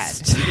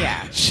passed. the dead.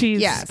 Yeah.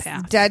 She's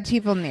passed. Dead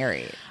people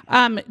narrate.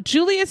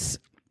 Julie is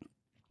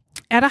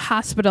at a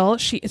hospital.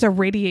 She is a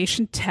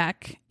radiation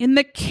tech in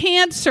the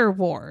cancer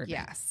ward.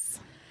 Yes.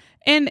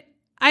 And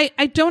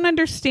I don't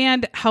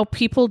understand how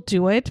people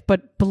do it,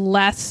 but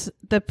bless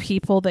the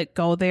people that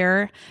go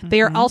there. They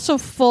are also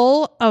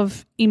full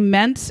of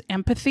immense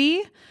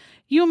empathy.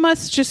 You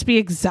must just be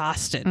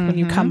exhausted when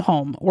you come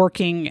home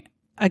working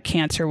a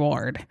cancer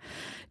ward.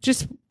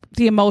 Just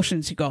the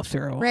emotions you go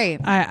through.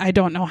 Right. I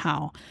don't know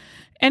how.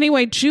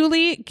 Anyway,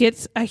 Julie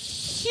gets a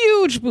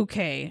huge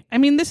bouquet. I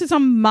mean, this is a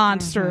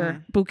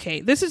monster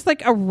bouquet. This is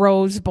like a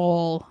Rose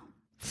Bowl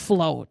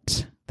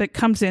float that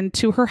comes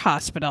into her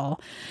hospital,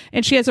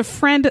 and she has a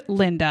friend,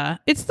 Linda.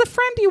 It's the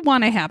friend you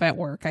want to have at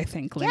work, I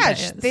think. Linda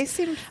is. They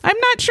seem. I'm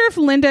not sure if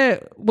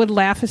Linda would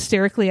laugh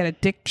hysterically at a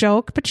dick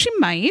joke, but she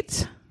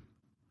might.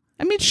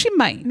 I mean, she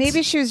might.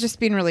 Maybe she was just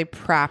being really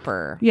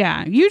proper.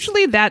 Yeah.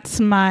 Usually, that's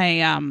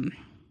my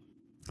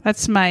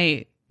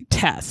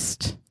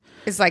test.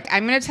 It's like,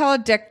 I'm going to tell a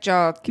dick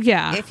joke.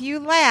 Yeah. If you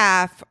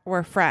laugh,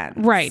 we're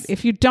friends. Right.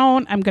 If you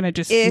don't, I'm going to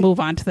just move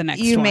on to the next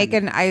one. You make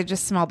I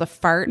just smelled a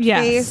fart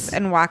face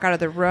and walk out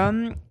of the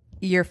room,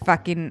 you're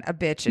fucking a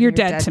bitch. And you're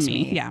dead to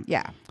me. Yeah.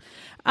 Yeah.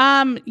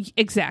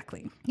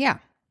 Exactly. Yeah.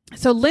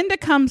 So Linda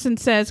comes and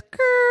says,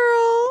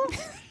 girl,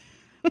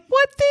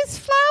 what these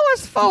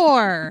flowers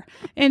for?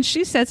 And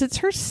she says it's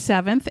her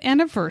 7th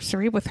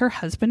anniversary with her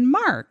husband,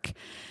 Mark.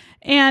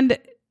 And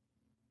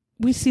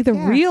we see the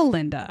real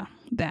Linda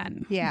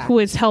then, who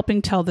is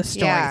helping tell the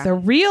story. Yeah. The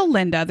real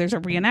Linda, there's a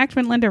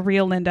reenactment Linda,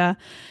 real Linda.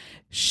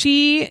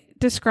 She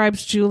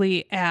describes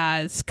Julie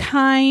as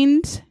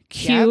kind,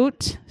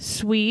 cute,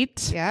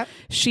 sweet. Yep.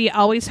 She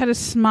always had a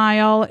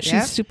smile. She's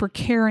Yep. super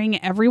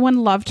caring. Everyone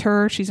loved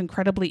her. She's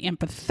incredibly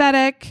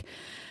empathetic.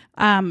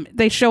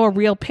 They show a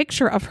real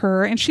picture of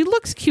her, and she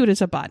looks cute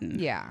as a button.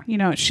 Yeah. You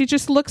know, she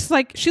looks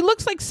like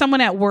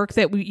someone at work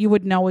that you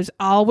would know is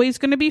always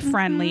going to be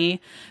friendly,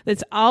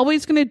 that's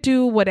always going to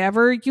do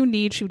whatever you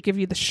need. She would give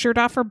you the shirt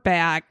off her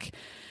back.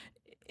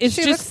 It's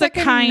she just the like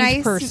kind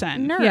nice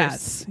person. Nurse.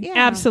 Yes, yeah.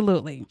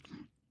 absolutely.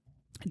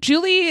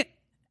 Julie,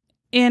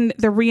 in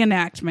the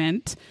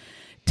reenactment,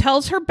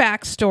 tells her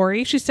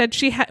backstory. She said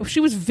she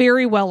was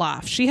very well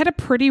off. She had a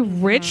pretty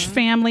rich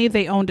family.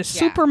 They owned a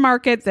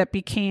supermarket that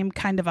became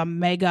kind of a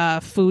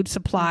mega food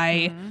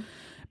supply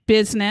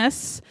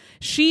business.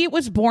 She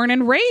was born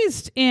and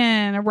raised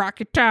in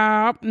Rocky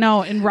Mount,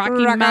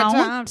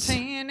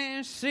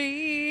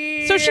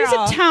 Tennessee. So she's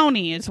a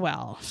townie as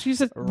well.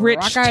 She's a rich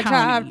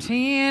townie.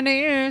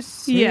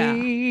 Tennessee.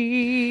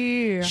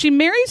 Yeah. She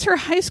marries her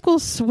high school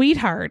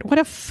sweetheart. What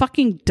a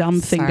fucking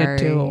dumb thing to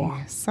do.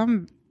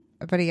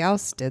 Somebody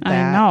else did that.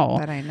 I know.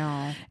 That I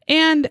know.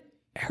 And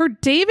her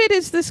David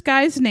is this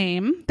guy's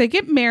name. They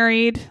get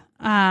married.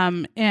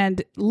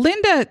 And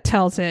Linda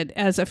tells it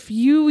as a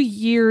few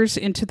years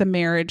into the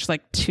marriage,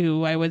 like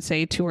 2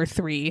 or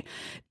 3,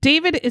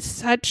 David is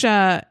such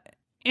a,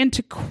 and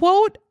to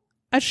quote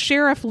a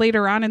sheriff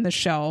later on in the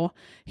show,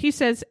 he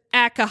says,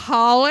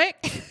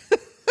 alcoholic.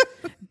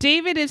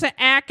 David is an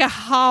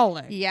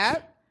alcoholic.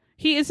 Yep.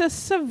 He is a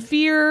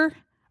severe,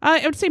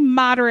 I would say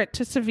moderate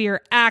to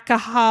severe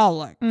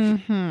alcoholic.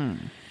 Mm-hmm.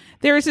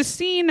 There is a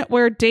scene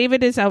where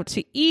David is out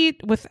to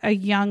eat with a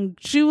young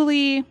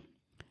Julie.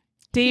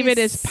 David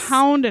is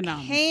pounding them.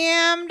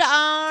 Hammed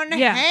on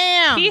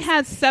ham. He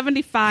has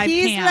 75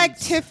 He's hams. like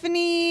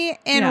Tiffany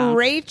and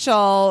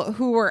Rachel,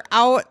 who were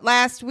out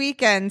last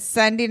weekend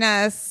sending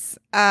us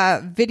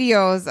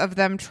videos of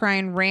them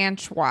trying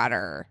ranch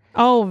water.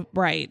 Oh,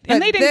 right.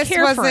 And they didn't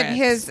care for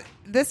it.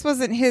 This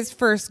wasn't his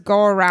first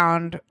go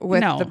around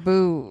with the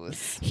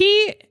booze.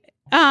 He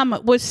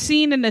was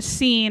seen in a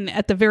scene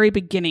at the very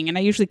beginning, and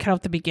I usually cut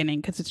out the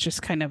beginning because it's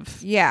just kind of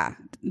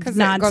because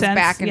it goes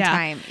back in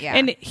time. Yeah,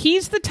 and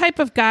he's the type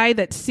of guy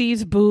that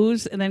sees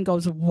booze and then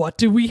goes, "What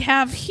do we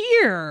have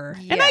here?"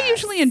 Yes. And I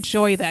usually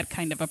enjoy that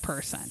kind of a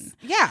person.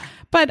 Yeah,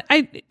 but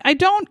I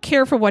don't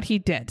care for what he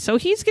did. So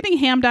he's getting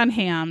hammed on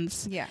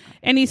hams. Yeah,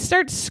 and he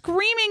starts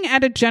screaming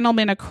at a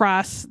gentleman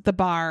across the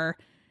bar,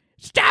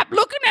 "Stop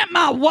looking at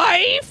my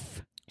wife!"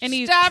 And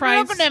he Stop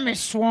looking at me,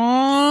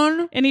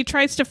 Swan. And he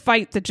tries to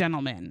fight the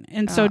gentleman.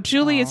 And so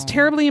Julie is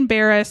terribly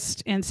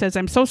embarrassed and says,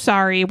 "I'm so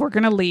sorry. We're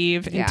going to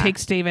leave," and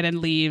takes David and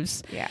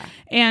leaves. Yeah.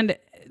 And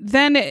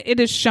then it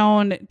is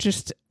shown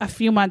just a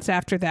few months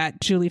after that,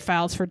 Julie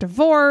files for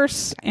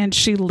divorce and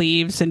she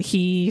leaves and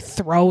he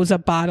throws a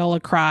bottle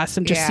across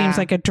and just seems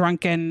like a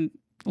drunken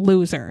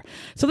loser.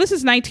 So this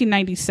is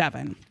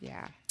 1997.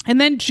 Yeah. And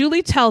then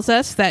Julie tells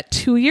us that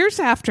 2 years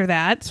after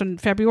that, so in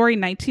February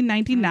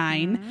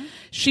 1999,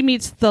 she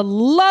meets the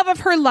love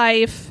of her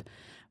life,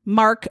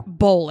 Mark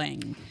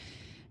Bowling.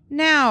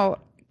 Now,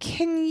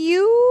 can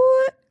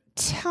you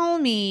tell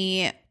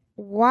me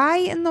why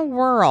in the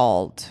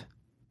world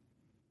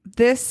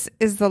this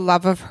is the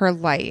love of her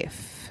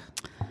life?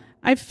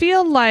 I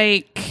feel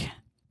like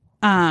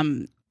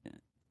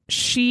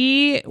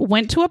she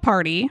went to a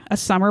party, a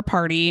summer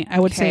party,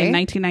 I would say in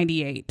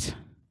 1998.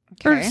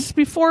 Or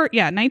before,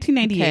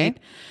 1998. Okay.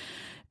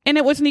 And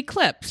it was an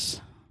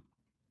eclipse.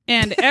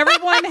 And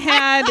everyone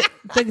had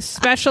the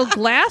special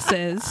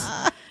glasses,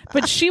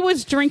 but she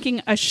was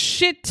drinking a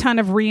shit ton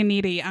of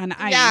Riunite on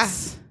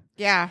ice.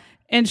 Yeah.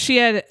 And she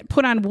had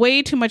put on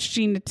way too much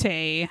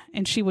Ginate,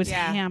 and she was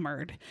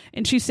hammered.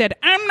 And she said,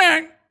 "I'm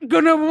not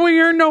going to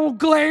wear no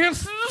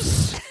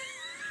glasses."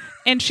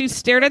 And she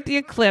stared at the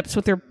eclipse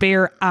with her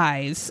bare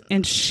eyes,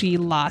 and she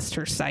lost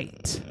her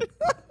sight.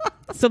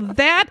 So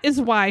that is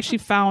why she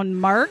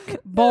found Mark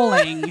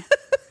Bowling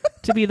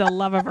to be the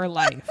love of her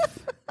life.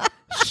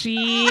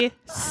 She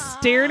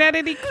stared at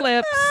an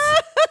eclipse.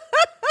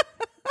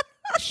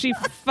 She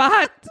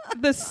fought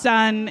the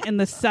sun, and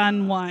the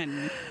sun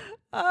won.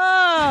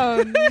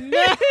 Oh,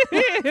 no.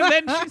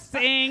 Then she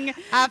sang,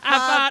 I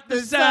fought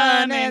the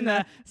sun, and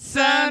the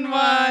sun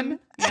won.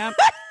 Yep.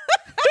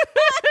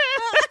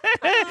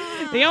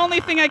 The only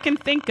thing I can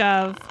think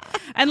of,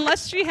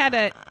 unless she had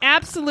an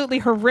absolutely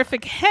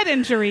horrific head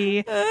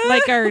injury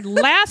like our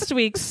last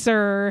week's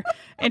Sir,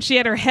 and she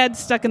had her head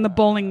stuck in the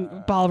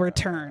bowling ball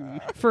return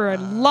for a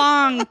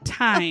long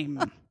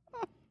time.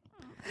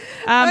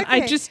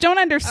 I just don't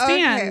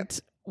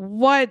understand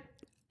why.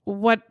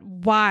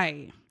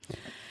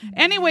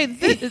 Anyway,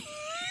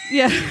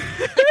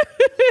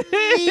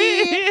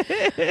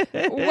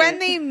 when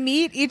they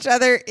meet each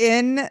other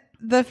in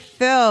the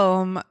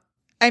film,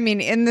 I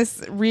mean, in this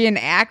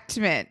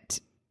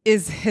reenactment,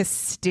 is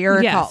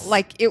hysterical. Yes.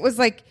 Like, it was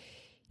like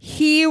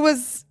he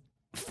was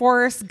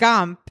Forrest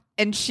Gump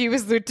and she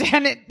was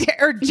Lieutenant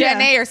or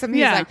Jenny or something.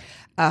 He's like,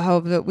 "I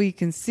hope that we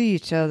can see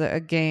each other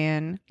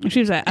again." And she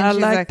was like, "I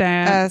like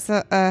that.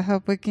 So I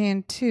hope we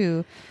can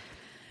too."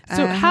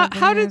 So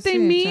how did they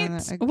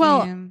meet?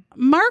 Well,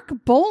 Mark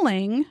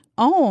Bowling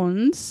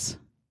owns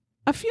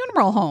a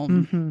funeral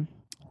home.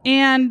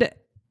 And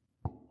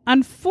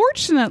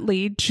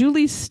unfortunately,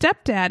 Julie's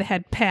stepdad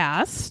had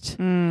passed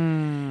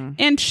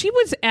and she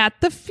was at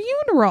the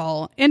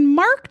funeral. And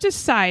Mark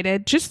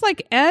decided, just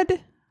like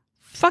Ed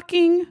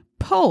fucking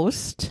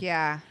Post,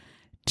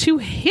 to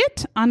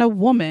hit on a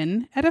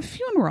woman at a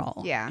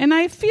funeral. Yeah. And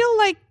I feel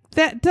like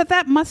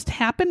that must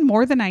happen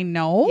more than I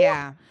know.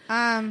 Yeah.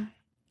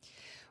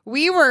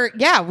 We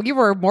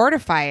were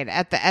mortified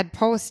at the Ed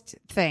Post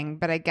thing,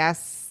 but I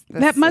guess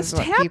that must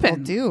happen. People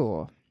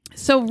do.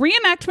 So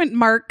reenactment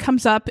Mark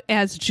comes up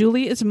as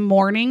Julie is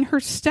mourning her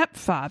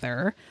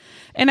stepfather.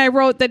 And I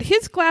wrote that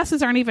his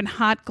glasses aren't even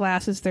hot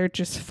glasses. They're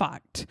just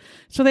fucked.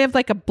 So they have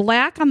like a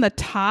black on the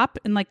top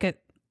and like a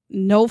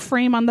no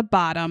frame on the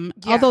bottom.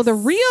 Yes. Although the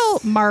real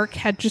Mark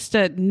had just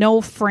a no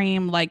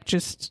frame, like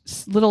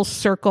just little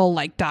circle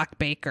like Doc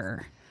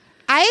Baker.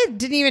 I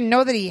didn't even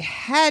know that he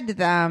had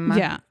them.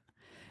 Yeah.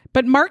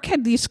 But Mark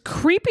had these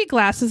creepy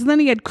glasses, and then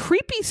he had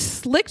creepy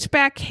slicked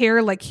back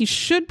hair like he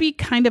should be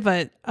kind of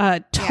a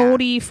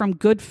toady from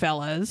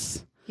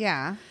Goodfellas.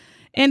 Yeah.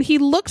 And he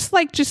looks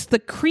like just the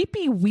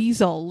creepy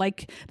weasel,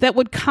 like that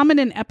would come in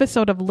an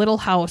episode of Little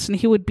House, and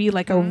he would be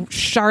like a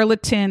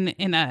charlatan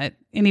and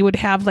he would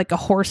have like a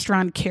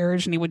horse-drawn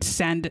carriage, and he would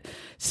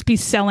be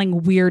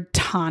selling weird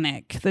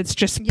tonic that's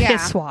just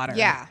piss water.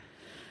 Yeah.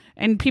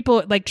 And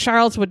people like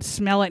Charles would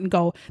smell it and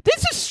go,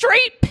 "This is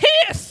straight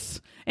piss."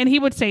 And he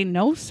would say,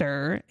 "No,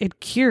 sir, it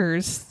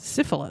cures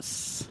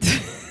syphilis."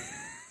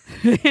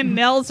 And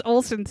Nels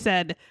Olson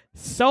said,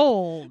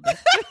 "Sold."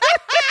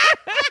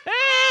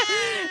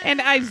 And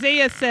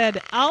Isaiah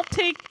said, "I'll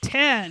take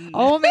 10.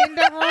 Old man,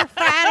 the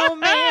fat old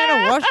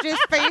man, washed his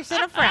face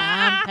in a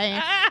frying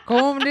pan,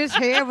 combed his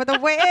hair with a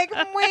wig,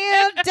 and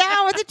went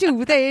down with a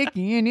toothache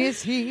in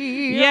his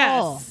heel.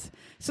 Yes.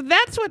 So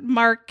that's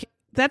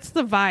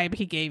the vibe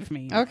he gave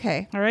me.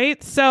 Okay. All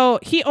right. So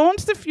he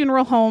owns the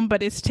funeral home,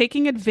 but is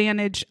taking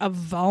advantage of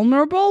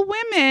vulnerable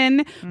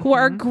women who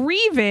are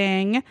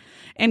grieving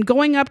and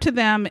going up to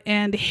them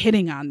and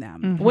hitting on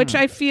them, which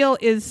I feel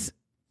is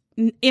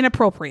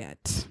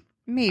inappropriate.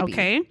 Maybe.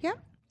 Okay. Yeah.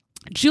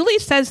 Julie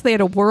says they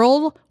had a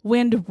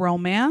whirlwind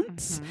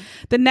romance.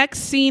 The next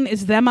scene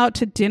is them out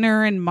to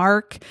dinner and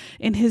Mark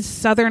in his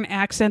southern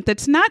accent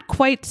that's not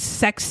quite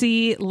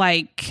sexy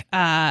like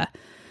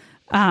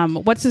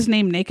what's his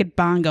name? Naked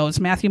Bongos,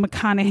 Matthew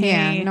McConaughey.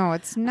 Yeah, no,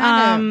 it's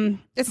not.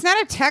 It's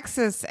not a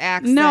Texas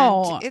accent.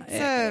 No, it's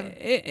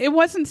it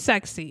wasn't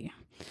sexy.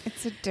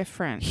 It's a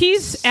different.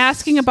 He's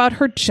asking about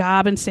her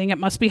job and saying it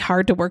must be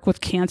hard to work with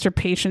cancer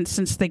patients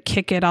since they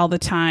kick it all the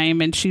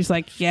time. And she's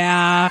like,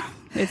 "Yeah,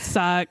 it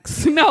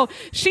sucks." No,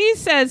 she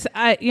says,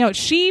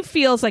 she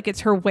feels like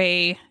it's her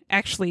way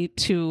actually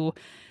to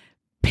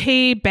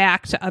pay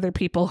back to other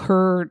people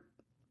her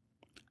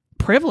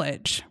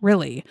privilege.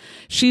 Really,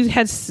 she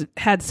has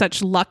had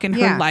such luck in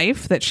her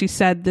life that she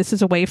said, "This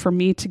is a way for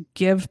me to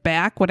give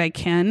back what I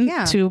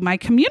can to my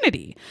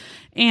community."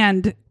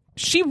 And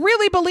she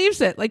really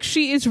believes it. Like,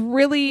 she is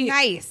really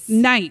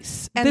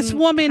nice. This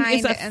woman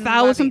is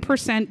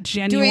 1,000%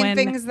 genuine. Doing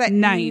things that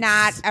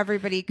not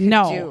everybody could do.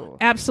 No,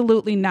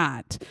 absolutely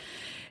not.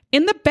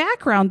 In the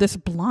background, this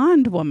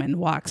blonde woman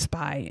walks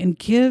by and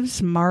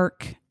gives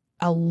Mark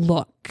a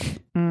look.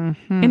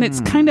 And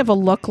it's kind of a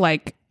look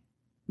like,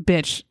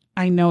 "Bitch,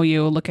 I know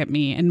you. Look at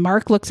me." And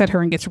Mark looks at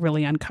her and gets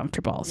really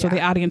uncomfortable. So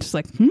the audience is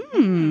like,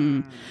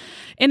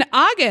 In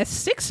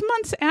August, 6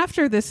 months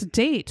after this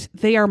date,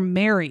 they are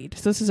married.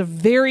 So this is a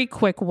very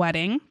quick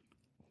wedding.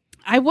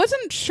 I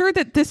wasn't sure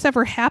that this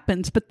ever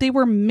happens, but they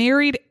were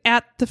married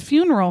at the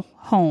funeral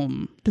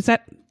home. Does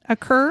that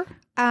occur?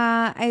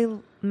 I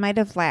might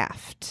have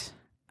laughed.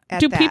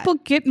 Do people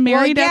get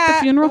married at the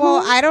funeral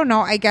home? Well, I don't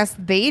know. I guess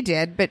they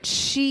did, but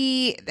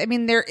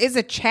there is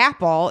a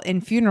chapel in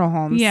funeral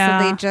homes. Yeah.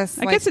 So they just,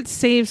 I guess it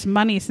saves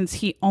money since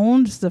he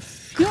owns the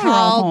funeral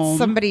called home.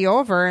 Somebody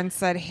over and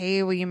said,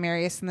 "Hey, will you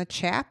marry us in the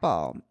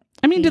chapel?"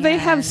 I mean, do they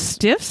have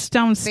stiffs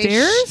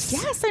downstairs?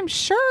 Yes, I'm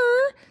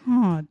sure.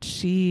 Oh,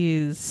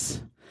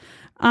 jeez.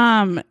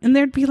 And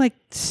there'd be like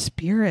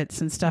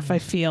spirits and stuff. I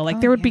feel like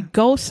there would be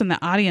ghosts in the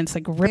audience,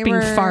 like ripping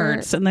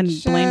farts and then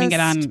blaming it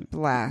on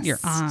your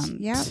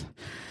aunt. Yep.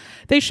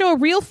 They show a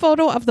real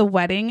photo of the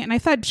wedding, and I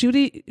thought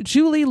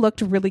Julie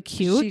looked really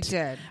cute. She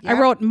did. Yep. I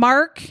wrote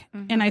Mark,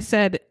 and I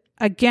said,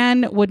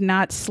 again, would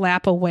not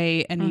slap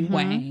away any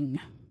wang.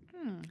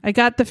 I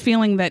got the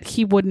feeling that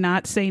he would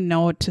not say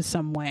no to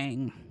some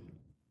wang.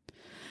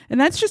 And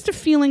that's just a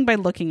feeling by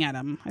looking at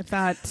him. I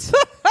thought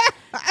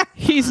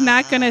he's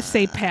not going to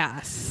say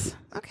pass.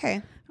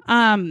 Okay.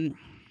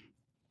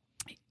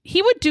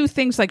 He would do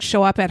things like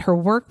show up at her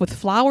work with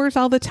flowers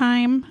all the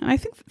time. And I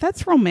think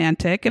that's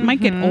romantic. It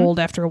might get old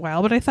after a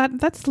while, but I thought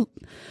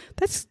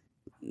that's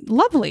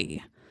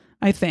lovely,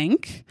 I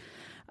think.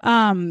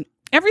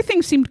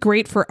 Everything seemed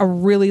great for a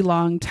really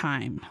long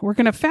time. We're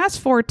going to fast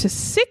forward to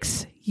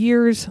 6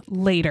 years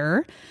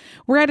later.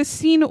 We're at a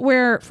scene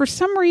where, for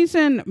some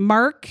reason,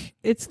 Mark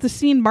is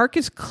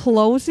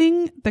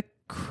closing the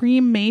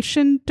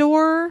cremation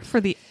door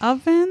for the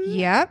oven.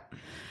 Yep.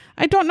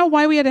 I don't know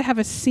why we had to have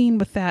a scene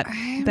with that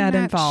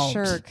involved.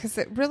 Sure, because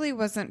it really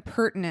wasn't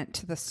pertinent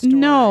to the story.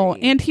 No,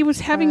 and he was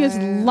having his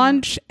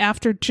lunch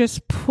after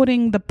just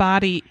putting the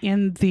body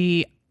in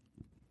the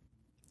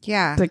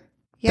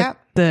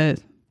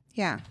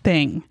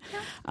thing.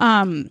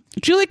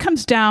 Julie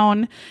comes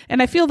down,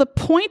 and I feel the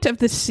point of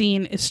this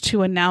scene is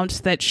to announce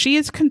that she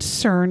is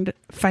concerned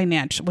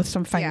with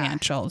some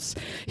financials.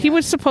 He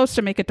was supposed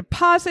to make a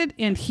deposit,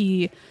 and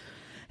he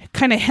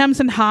kind of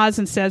hems and haws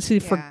and says he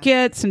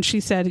forgets. And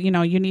she said, you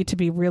need to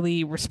be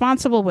really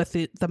responsible with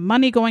the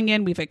money going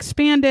in. We've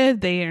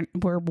expanded. They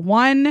were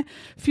one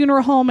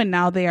funeral home, and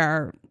now they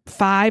are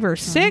 5 or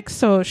 6.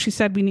 So she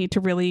said we need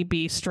to really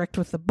be strict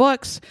with the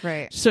books.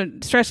 Right. So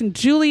stressing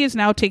Julie is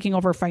now taking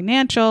over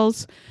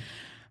financials.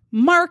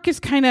 Mark is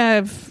kind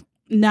of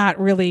not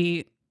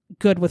really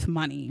good with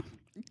money.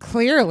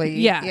 Clearly.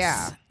 Yes.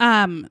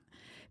 Yeah.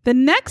 The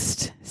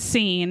next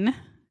scene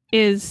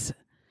is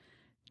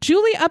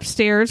Julie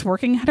upstairs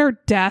working at her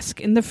desk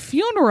in the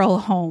funeral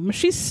home.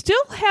 She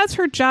still has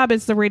her job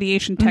as the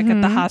radiation tech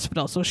at the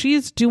hospital. So she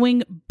is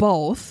doing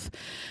both.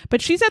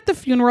 But she's at the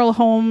funeral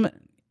home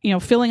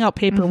filling out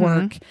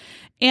paperwork.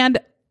 And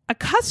a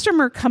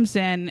customer comes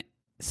in,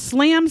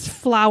 slams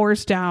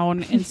flowers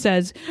down and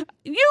says,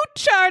 "You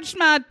charged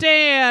my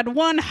dad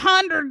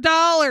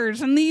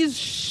 $100 and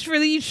for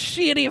these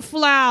shitty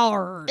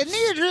flowers. And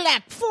these are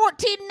like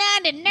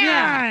 $14.99."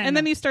 Yeah. And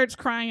then he starts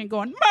crying and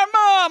going, "My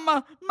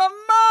mom, my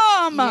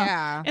mom."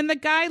 Yeah. And the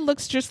guy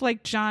looks just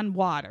like John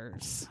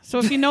Waters. So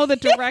if you know the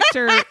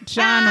director,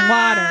 John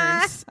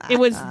Waters, it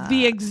was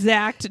the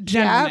exact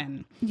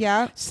gentleman.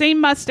 Yeah.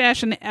 Same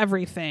mustache and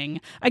everything.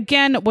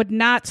 Again, would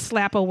not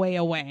slap away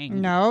a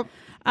wang. Nope.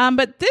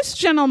 But this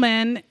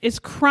gentleman is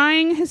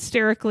crying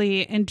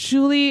hysterically, and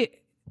Julie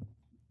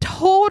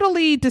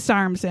totally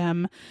disarms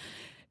him,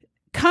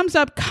 comes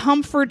up,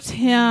 comforts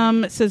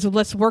him, says,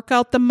 "Let's work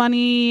out the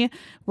money.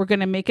 We're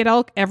going to make it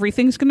all.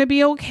 Everything's going to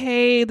be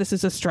okay. This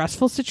is a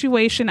stressful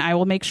situation. I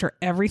will make sure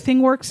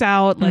everything works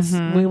out.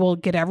 We will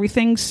get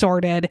everything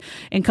sorted,"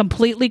 and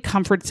completely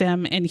comforts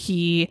him, and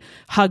he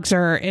hugs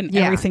her, and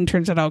everything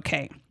turns out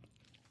okay.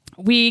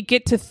 We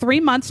get to 3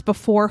 months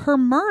before her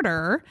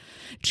murder.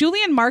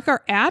 Julie and Mark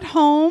are at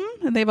home,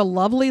 and they have a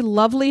lovely,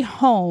 lovely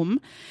home.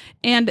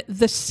 And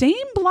the same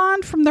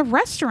blonde from the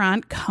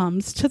restaurant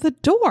comes to the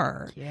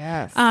door.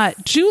 Yes.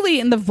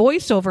 Julie, in the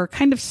voiceover,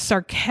 kind of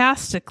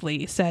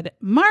sarcastically said,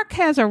 "Mark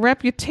has a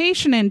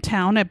reputation in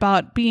town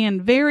about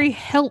being very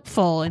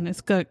helpful in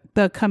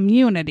the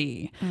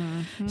community."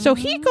 So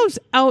he goes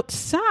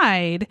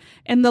outside,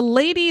 and the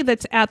lady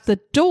that's at the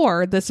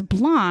door, this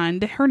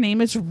blonde, her name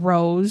is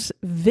Rose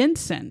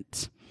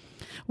Vincent.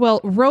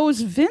 Well,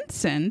 Rose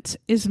Vincent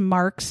is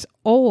Mark's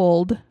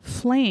old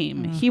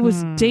flame. He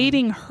was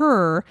dating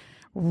her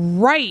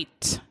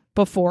right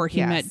before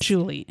he met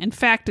Julie. In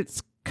fact,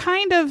 it's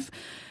kind of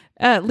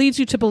leads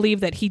you to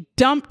believe that he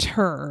dumped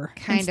her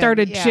and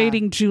started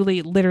dating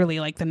Julie literally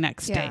like the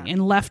next day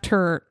and left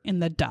her in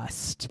the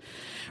dust.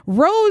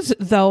 Rose,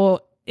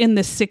 though, in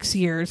the 6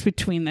 years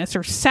between this,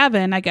 or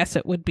 7, I guess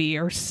it would be,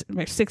 or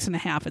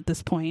 6.5 at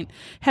this point,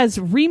 has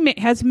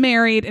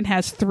married and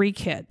has 3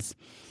 kids.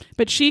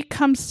 But she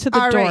comes to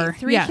the door. Right.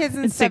 3 kids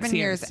in 7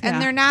 years.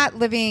 And they're not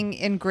living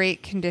in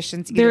great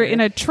conditions either. They're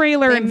in a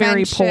trailer and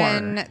very poor.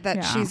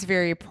 That she's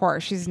very poor.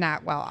 She's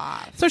not well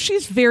off. So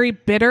she's very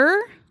bitter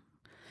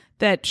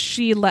that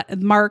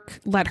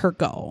Mark let her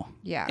go.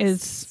 Yeah.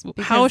 Is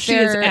how she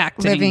is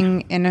acting.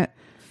 Living in a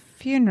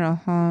funeral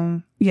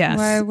home. Yes.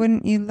 Why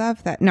wouldn't you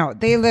love that? No,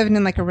 they lived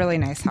in like a really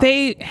nice house.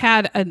 They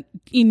had an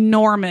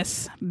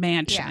enormous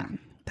mansion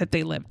that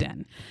they lived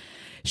in.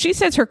 She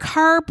says her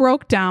car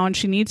broke down.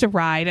 She needs a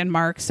ride. And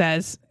Mark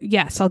says,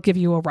 "Yes, I'll give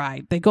you a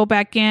ride." They go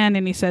back in,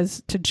 and he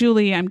says to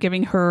Julie, I'm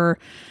giving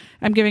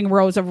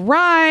Rose a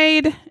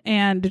ride.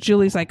 And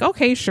Julie's like,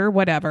 "Okay, sure,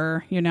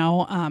 whatever."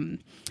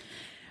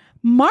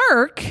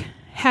 Mark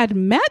had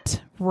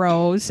met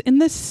Rose in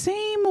the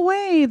same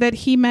way that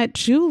he met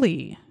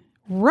Julie.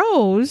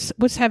 Rose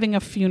was having a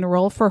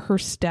funeral for her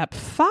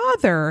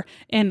stepfather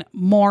and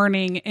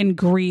mourning and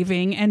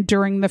grieving. And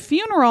during the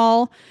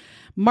funeral,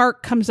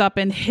 Mark comes up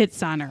and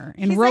hits on her.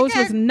 And Rose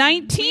was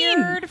 19.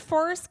 Weird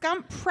Forrest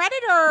Gump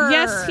predator.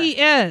 Yes, he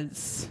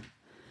is.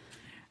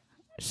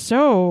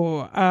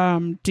 So,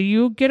 do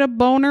you get a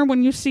boner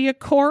when you see a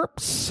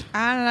corpse?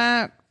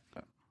 I like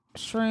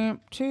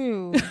shrimp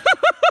too.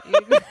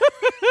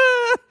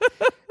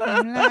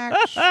 I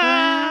like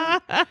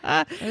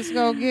shrimp. Let's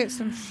go get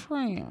some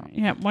shrimp.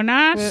 Yeah, when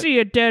I see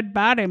a dead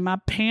body, my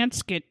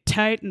pants get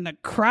tight in the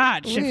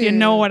crotch, if you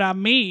know what I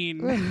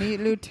mean. We'll meet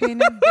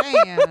Lieutenant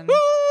Dan.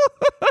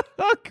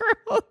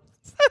 Gross.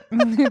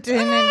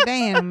 Lieutenant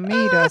Dan,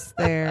 meet us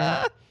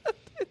there.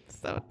 It's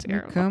so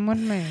terrible. You come with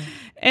me.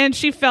 And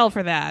she fell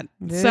for that.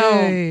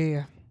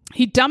 Hey. So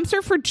he dumps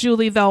her for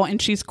Julie, though,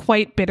 and she's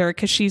quite bitter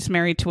because she's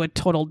married to a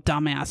total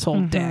dumb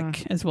asshole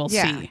dick, as we'll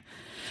see.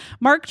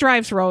 Mark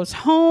drives Rose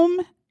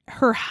home.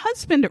 Her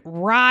husband,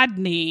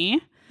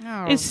 Rodney,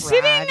 is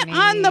sitting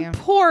on the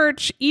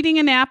porch eating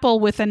an apple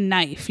with a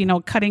knife,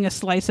 cutting a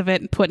slice of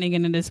it and putting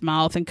it in his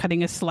mouth and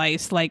cutting a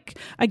slice like,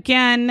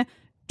 again,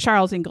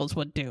 Charles Ingalls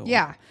would do.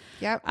 Yeah.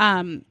 Yep.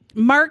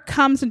 Mark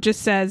comes and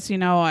just says,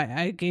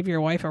 I gave your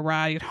wife a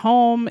ride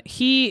home.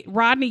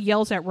 Rodney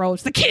yells at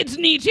Rose, "The kids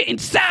need you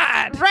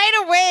inside."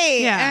 Right away.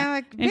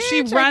 Yeah. And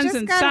she runs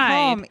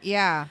inside.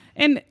 Yeah.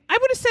 And I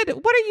would have said,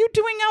 "What are you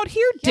doing out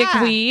here,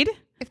 dickweed?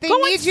 If they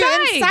need you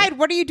inside,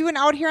 what are you doing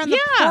out here on the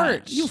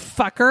porch? You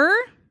fucker."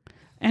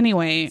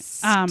 Anyway,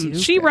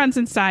 she runs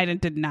inside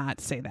and did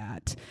not say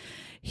that.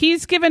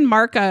 He's given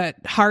Mark a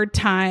hard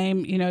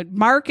time.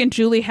 Mark and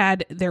Julie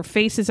had their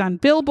faces on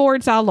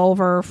billboards all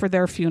over for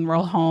their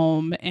funeral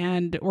home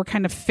and were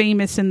kind of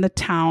famous in the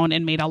town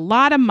and made a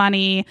lot of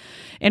money.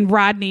 And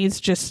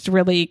Rodney's just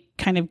really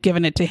kind of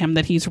given it to him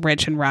that he's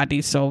rich and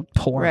Rodney's so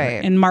poor.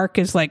 Right. And Mark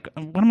is like,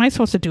 "What am I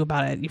supposed to do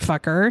about it, you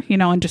fucker?"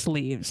 And just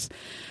leaves.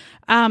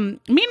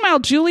 Meanwhile,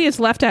 Julie is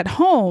left at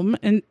home,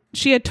 and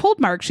she had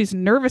told Mark she's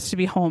nervous to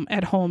be home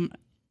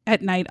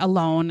at night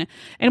alone.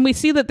 And we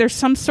see that there's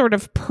some sort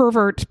of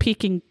pervert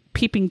peeping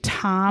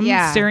Tom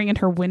staring in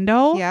her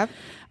window. Yep.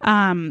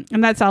 And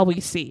that's all we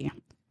see.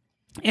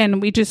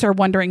 And we just are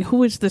wondering,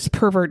 who is this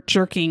pervert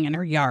jerking in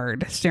her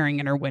yard, staring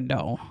in her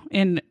window?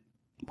 And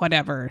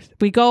whatever.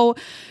 We go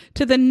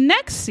to the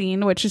next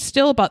scene, which is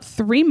still about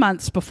 3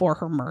 months before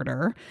her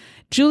murder.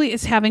 Julie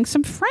is having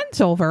some friends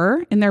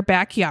over in their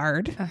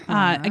backyard.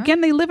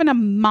 Again, they live in a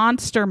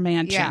monster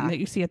mansion that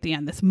you see at the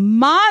end. This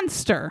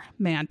monster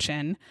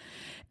mansion.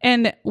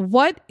 And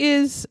what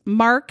is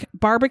Mark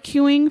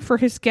barbecuing for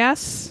his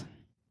guests?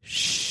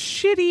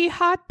 Shitty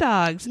hot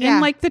dogs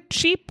and like the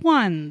cheap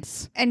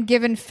ones, and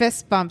giving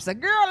fist bumps like,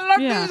 girl, look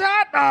these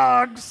hot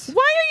dogs.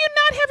 Why are you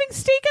not having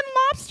steak and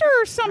lobster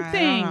or something?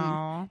 I don't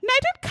know. I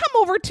didn't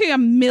come over to a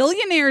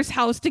millionaire's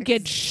house to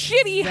get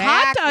shitty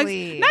hot dogs. Not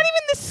even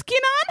the skin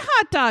on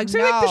hot dogs.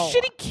 They're like the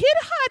shitty kid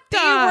hot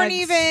dogs. They weren't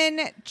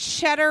even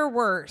cheddar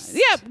worse.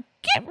 Yeah.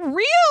 Get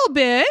real,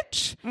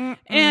 bitch.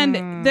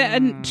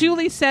 And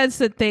Julie says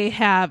that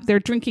they're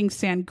drinking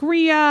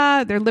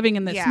sangria. They're living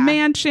in this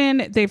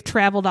mansion. They've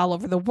traveled all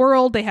over the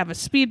world. They have a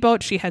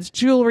speedboat. She has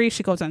jewelry.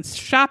 She goes on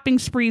shopping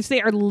sprees. They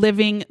are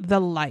living the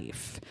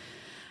life.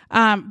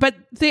 But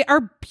they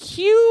are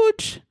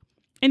huge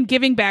in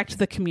giving back to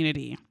the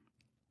community.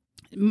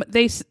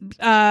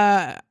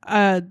 Author,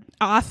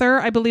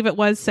 I believe it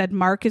was, said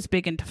Mark is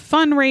big into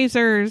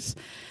fundraisers.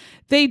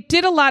 They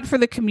did a lot for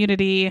the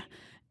community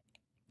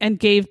and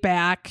gave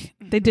back.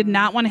 They did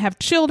not want to have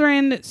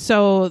children,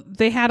 so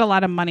they had a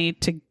lot of money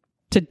to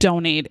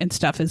donate and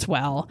stuff as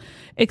well,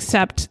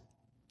 except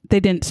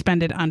they didn't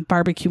spend it on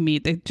barbecue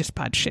meat. They just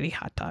bought shitty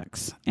hot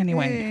dogs.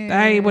 Anyway,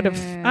 I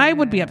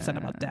would be upset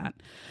about that.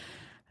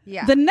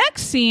 Yeah. The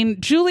next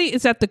scene, Julie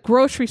is at the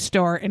grocery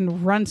store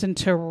and runs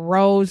into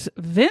Rose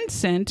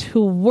Vincent,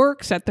 who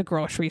works at the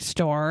grocery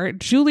store.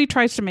 Julie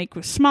tries to make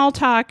small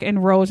talk,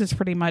 and Rose is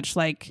pretty much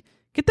like,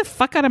 get the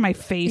fuck out of my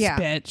face,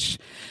 bitch.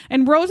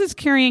 And Rose is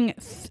carrying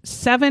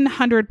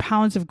 700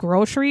 pounds of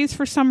groceries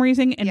for some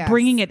reason and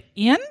bringing it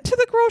into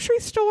the grocery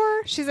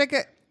store. She's like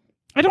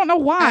I don't know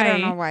why. I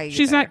don't know why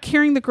she's not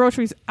carrying the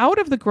groceries out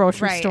of the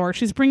grocery store.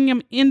 She's bringing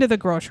them into the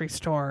grocery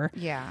store.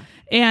 Yeah.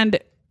 And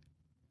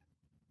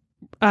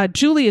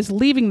Julie is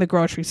leaving the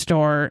grocery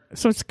store.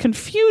 So it's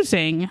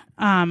confusing.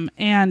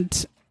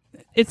 And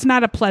it's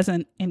not a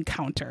pleasant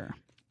encounter.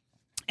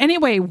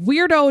 Anyway,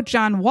 weirdo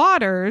John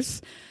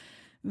Waters,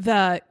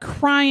 the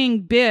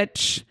crying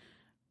bitch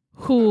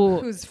who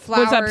was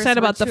upset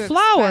about the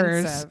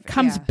flowers,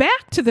 comes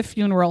back to the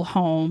funeral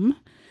home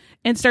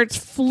and starts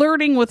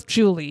flirting with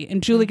Julie.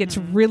 And Julie gets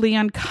really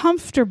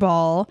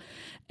uncomfortable.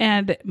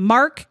 And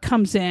Mark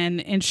comes in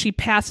and she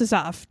passes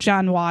off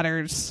John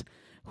Waters,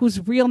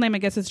 whose real name, I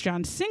guess, is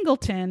John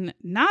Singleton,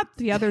 not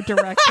the other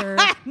director.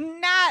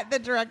 Not the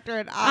director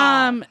at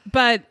all.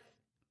 But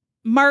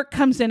Mark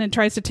comes in and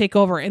tries to take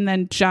over, and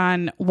then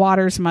John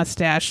Waters'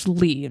 mustache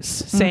leaves,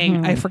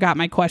 saying, I forgot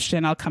my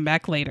question. I'll come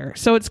back later.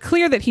 So it's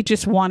clear that he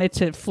just wanted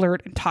to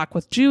flirt and talk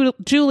with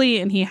Julie,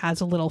 and he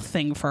has a little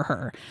thing for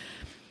her.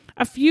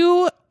 A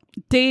few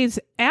days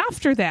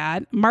after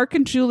that, Mark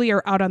and Julie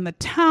are out on the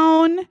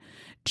town.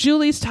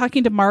 Julie's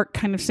talking to Mark,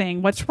 kind of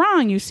saying, what's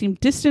wrong? You seem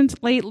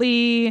distant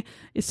lately.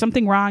 Is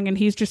something wrong? And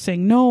he's just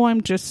saying, no,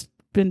 I'm just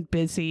been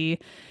busy.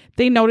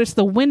 They notice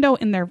the window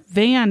in their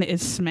van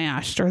is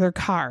smashed, or their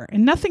car,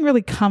 and nothing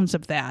really comes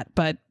of that.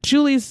 But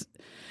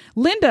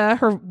Linda,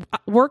 her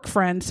work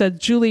friend, said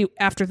Julie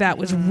after that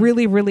was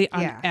really, really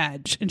on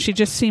edge, and she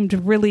just seemed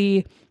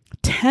really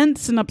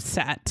tense and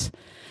upset.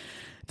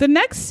 The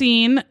next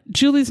scene,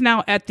 Julie's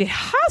now at the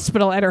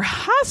hospital, at her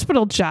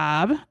hospital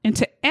job, and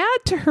to add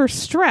to her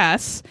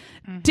stress,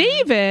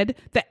 David,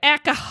 the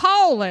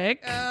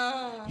alcoholic,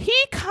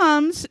 he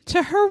comes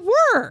to her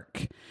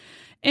work.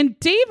 And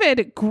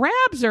David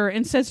grabs her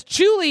and says,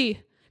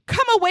 Julie,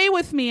 come away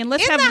with me and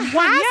let's have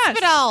one.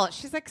 Hospital. Yes.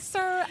 She's like,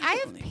 sir,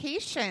 I have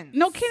patience.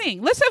 No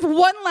kidding. Let's have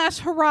one last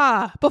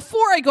hurrah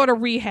before I go to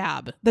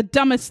rehab. The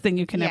dumbest thing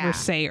you can ever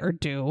say or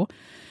do.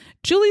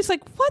 Julie's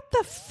like, what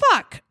the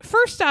fuck?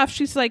 First off,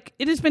 she's like,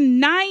 it has been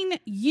 9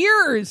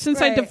 years since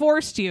I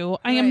divorced you.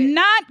 I am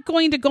not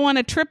going to go on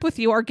a trip with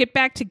you or get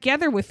back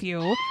together with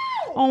you.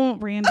 Oh,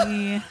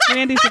 Randy.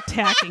 Randy's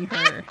attacking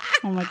her.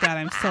 Oh my God,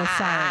 I'm so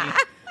sorry.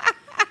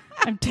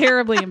 I'm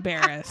terribly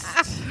embarrassed.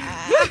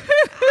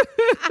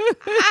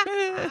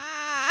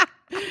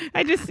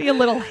 I just see a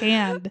little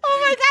hand. Oh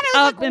my God!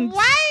 I was up and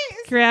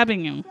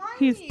grabbing him.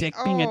 He's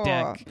being a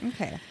dick.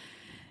 Okay.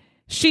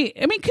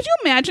 Could you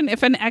imagine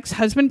if an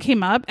ex-husband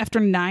came up after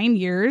 9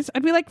 years?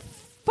 I'd be like,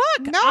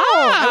 fuck no. off.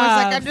 I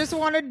was like, I just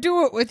want to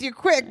do it with you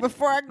quick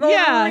before I go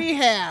to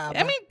rehab.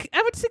 I mean,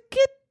 I would say,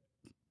 get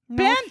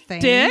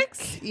bent,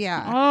 dick.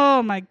 Yeah.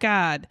 Oh my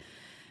God.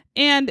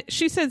 And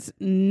she says,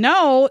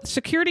 no.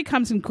 Security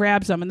comes and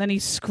grabs him, and then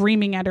he's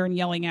screaming at her and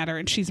yelling at her,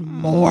 and she's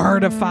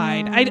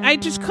mortified. I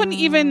just couldn't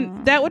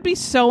even, that would be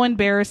so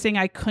embarrassing.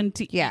 I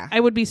couldn't, I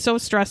would be so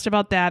stressed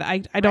about that. I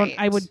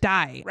would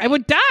die. I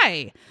would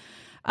die.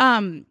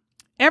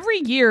 Every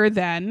year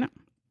then,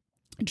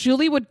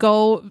 Julie would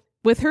go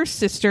with her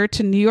sister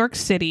to New York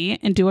City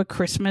and do a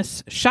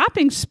Christmas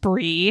shopping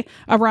spree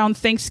around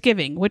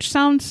Thanksgiving, which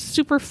sounds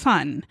super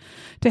fun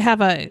to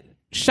have a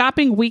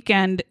shopping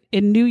weekend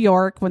in New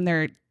York when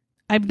they're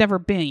I've never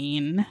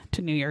been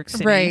to New York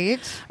City. Right.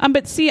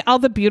 But see all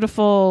the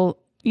beautiful,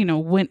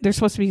 there's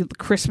supposed to be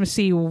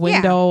Christmassy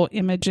window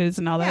images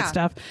and all that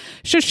stuff.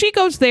 So she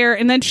goes there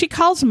and then she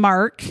calls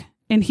Mark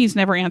and he's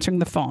never answering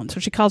the phone. So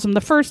she calls him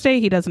the first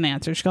day, he doesn't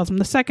answer. She calls him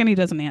the second, he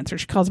doesn't answer.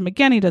 She calls him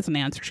again, he doesn't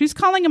answer. She's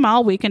calling him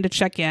all weekend to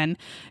check in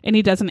and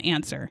he doesn't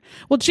answer.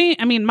 Well,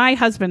 my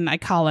husband, I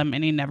call him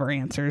and he never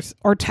answers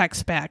or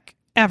texts back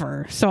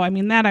ever. So,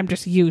 that I'm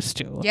just used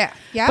to. Yeah.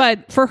 Yeah.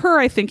 But for her,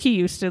 I think he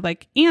used to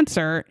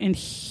answer and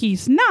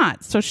he's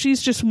not. So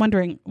she's just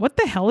wondering, what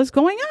the hell is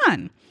going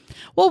on?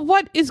 Well,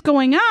 what is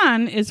going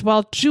on is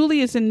while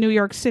Julie is in New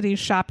York City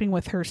shopping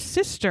with her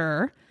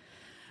sister,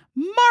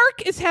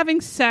 Mark is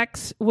having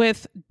sex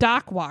with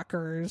dock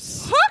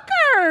walkers.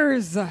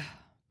 Hookers!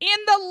 In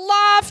the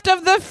loft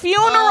of the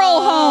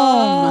funeral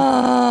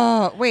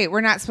home. Wait,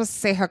 we're not supposed to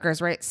say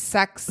hookers, right?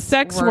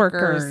 Sex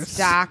workers.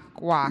 Dock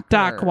walkers.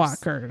 Dock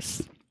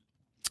walkers.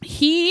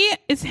 He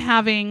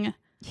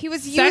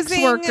was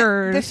using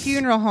workers, the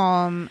funeral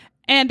home.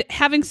 And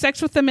having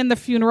sex with them in the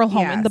funeral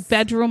home, in the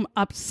bedroom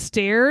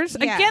upstairs.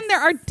 Yes. Again,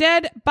 there are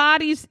dead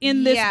bodies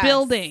in this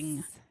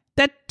building.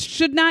 That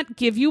should not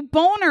give you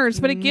boners,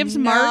 but it gives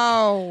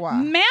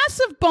Mark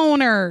massive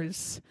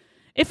boners.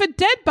 If a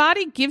dead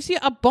body gives you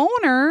a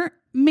boner,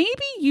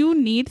 maybe you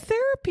need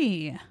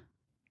therapy.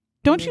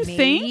 Don't you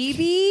think?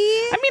 Maybe.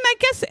 I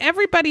guess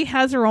everybody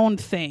has their own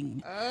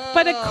thing.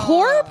 But a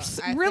corpse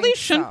really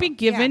shouldn't be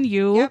giving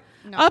you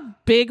a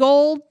big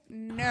old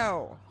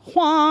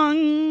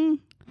Huang.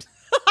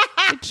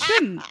 It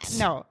shouldn't.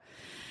 No.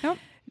 Nope.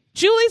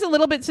 Julie's a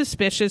little bit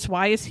suspicious.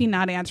 Why is he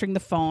not answering the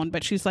phone?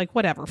 But she's like,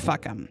 whatever,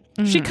 fuck him.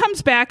 She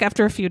comes back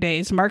after a few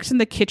days. Mark's in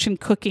the kitchen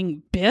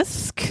cooking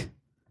bisque.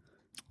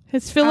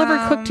 Has Phil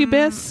ever cooked you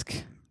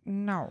bisque?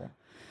 No.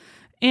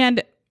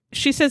 And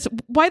she says,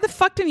 why the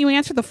fuck didn't you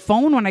answer the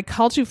phone when I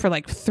called you for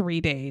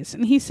 3 days?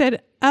 And he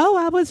said, oh,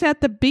 I was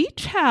at the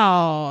beach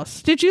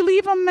house. Did you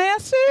leave a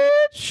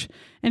message?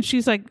 And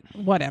she's like,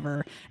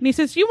 whatever. And he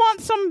says, you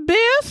want some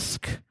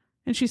bisque?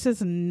 And she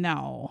says,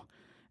 no.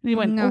 And he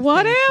went,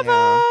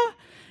 whatever.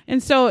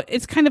 And so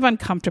it's kind of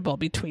uncomfortable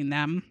between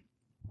them.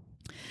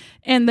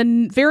 And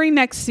the very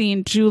next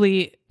scene,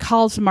 Julie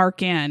calls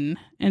Mark in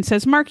and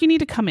says, Mark, you need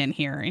to come in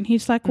here. And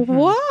he's like,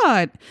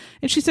 what?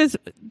 And she says,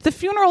 the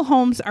funeral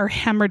homes are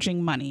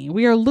hemorrhaging money.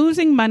 We are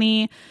losing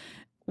money.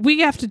 We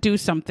have to do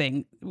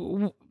something.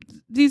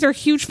 These are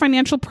huge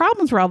financial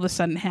problems we're all of a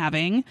sudden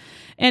having.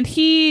 And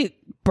he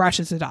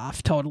brushes it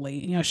off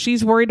totally.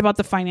 She's worried about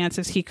the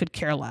finances. He could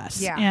care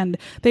less. Yeah. And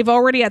they've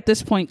already at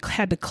this point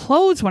had to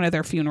close one of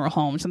their funeral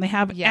homes and they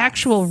have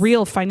actual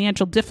real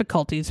financial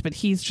difficulties, but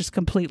he's just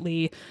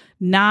completely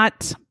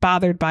not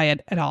bothered by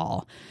it at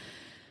all.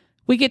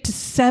 We get to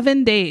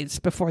 7 days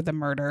before the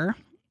murder.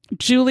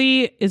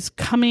 Julie is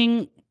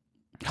coming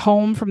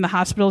home from the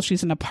hospital.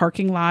 She's in a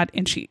parking lot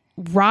and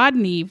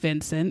Rodney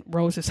Vincent,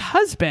 Rose's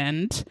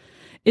husband,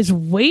 is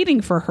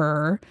waiting for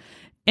her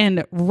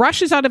and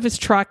rushes out of his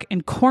truck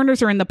and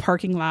corners her in the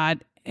parking lot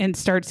and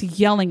starts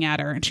yelling at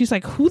her. And she's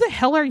like, who the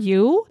hell are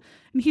you?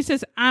 And he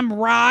says, I'm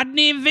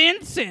Rodney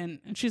Vincent.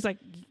 And she's like,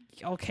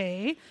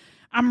 okay,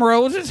 I'm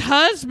Rose's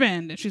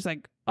husband. And she's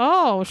like,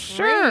 oh,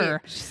 sure.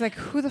 Right. She's like,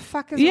 who the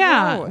fuck is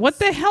Rose? What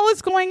the hell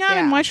is going on?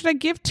 And why should I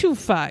give two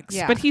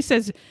fucks? But he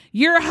says,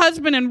 your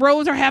husband and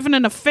Rose are having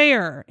an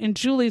affair. And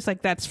Julie's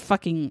like, that's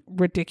fucking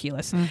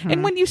ridiculous.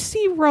 And when you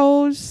see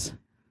Rose,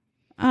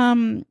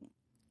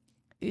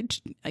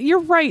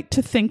 you're right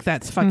to think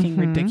that's fucking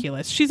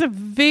ridiculous. She's a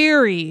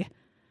very,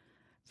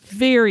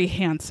 very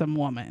handsome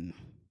woman.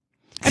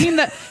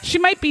 She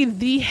might be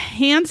the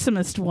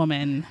handsomest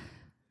woman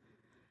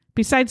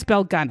besides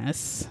Belle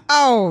Gunness.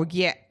 Oh,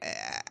 yeah.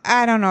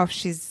 I don't know if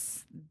she's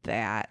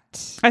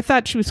that. I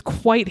thought she was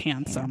quite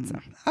handsome.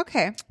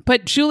 Okay.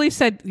 But Julie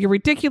said, you're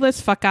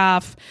ridiculous, fuck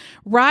off.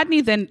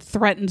 Rodney then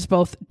threatens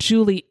both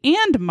Julie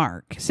and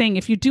Mark, saying,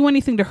 if you do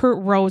anything to hurt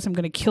Rose, I'm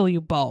going to kill you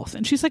both.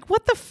 And she's like,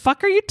 what the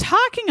fuck are you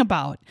talking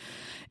about?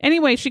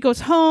 Anyway, she goes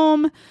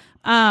home.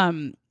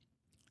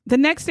 The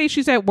next day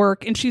she's at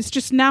work and she's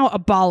just now a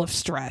ball of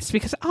stress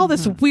because all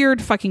this weird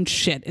fucking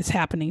shit is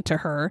happening to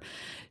her.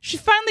 She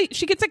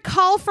gets a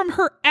call from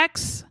her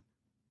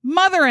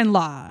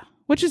ex-mother-in-law,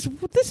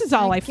 this is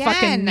all I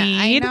fucking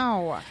need. I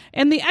know.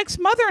 And the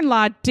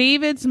ex-mother-in-law,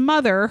 David's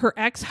mother, her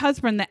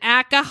ex-husband, the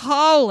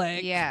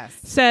alcoholic,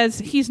 says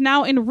he's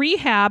now in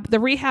rehab.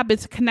 The rehab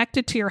is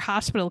connected to your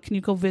hospital. Can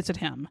you go visit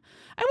him?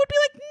 I would be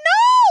like, no.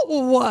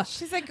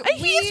 She's like,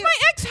 he is my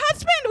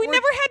ex-husband. We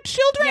never had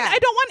children. I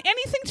don't want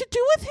anything to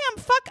do with him.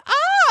 Fuck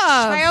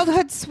off.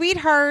 Childhood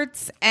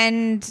sweethearts,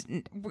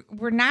 and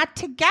we're not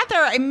together.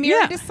 I'm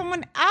married to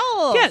someone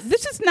else. Yeah,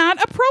 this is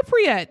not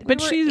appropriate.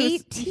 But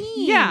she's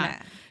 18.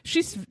 Yeah.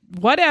 She's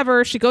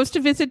whatever. She goes to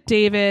visit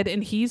David,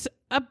 and he's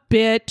a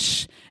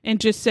bitch and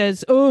just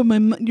says, "Oh,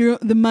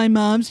 my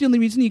mom's the only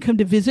reason you come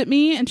to visit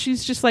me." And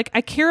she's just like,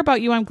 "I care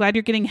about you. I'm glad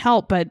you're getting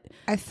help, but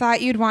I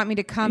thought you'd want me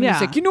to come."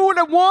 He's like, "You know what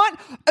I want?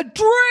 A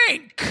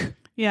drink."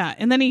 Yeah.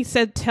 And then he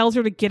tells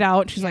her to get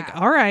out. She's like,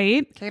 all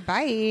right. Okay,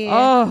 bye.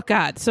 Oh,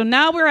 God. So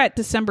now we're at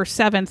December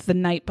 7th, the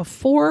night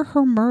before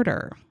her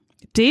murder.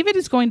 David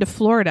is going to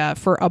Florida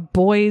for a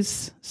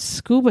boys'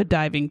 scuba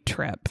diving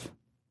trip.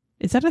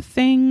 Is that a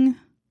thing?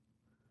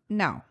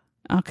 No.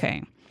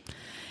 Okay.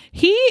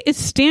 He is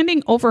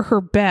standing over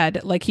her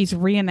bed like he's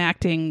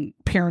reenacting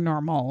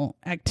paranormal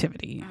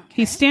activity. Okay.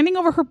 He's standing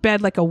over her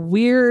bed like a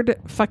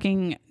weird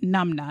fucking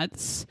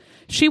numbnuts.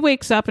 She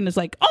wakes up and is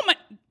like, oh my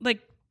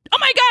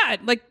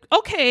God, like,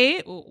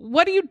 okay,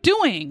 what are you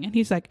doing? And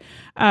he's like,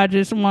 I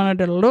just wanted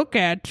to look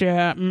at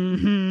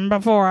you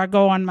before I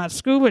go on my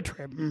scuba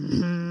trip.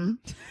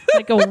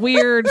 Like a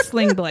weird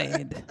sling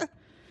blade.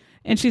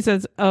 And she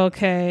says,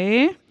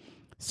 okay.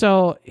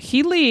 So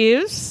he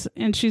leaves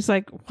and she's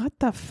like, what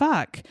the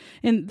fuck?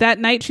 And that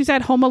night she's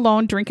at home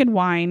alone drinking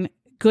wine.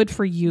 Good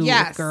for you,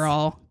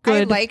 girl.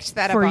 Good. I liked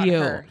that for about you.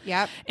 Her.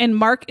 Yep. And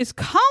Mark is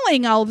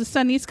calling all of a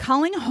sudden. He's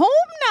calling home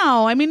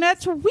now. I mean,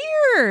 that's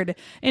weird.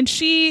 And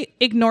she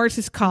ignores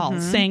his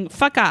calls, saying,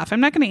 fuck off. I'm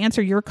not going to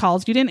answer your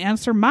calls. You didn't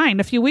answer mine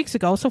a few weeks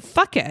ago, so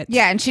fuck it.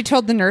 Yeah, and she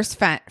told the nurse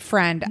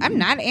friend, I'm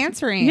not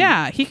answering.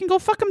 Yeah, he can go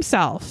fuck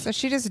himself. So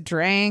she just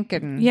drank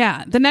and...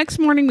 Yeah. The next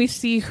morning, we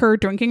see her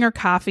drinking her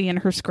coffee in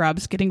her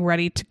scrubs, getting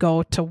ready to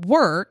go to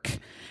work.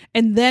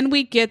 And then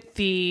we get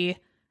the...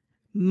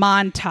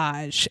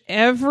 montage.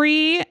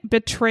 Every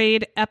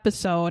Betrayed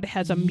episode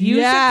has a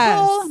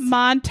musical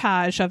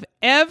montage of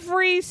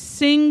every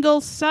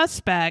single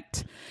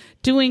suspect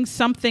doing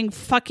something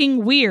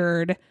fucking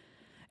weird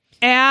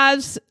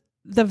as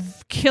the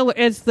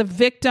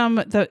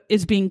victim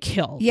is being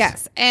killed.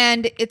 Yes,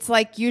 and it's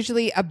like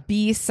usually a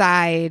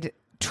B-side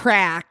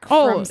track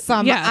from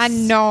some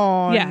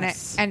unknown,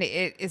 and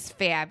it is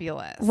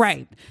fabulous.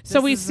 Right.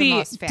 So we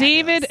see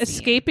David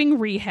escaping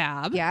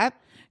rehab. Yep.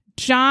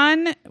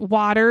 John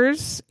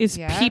Waters is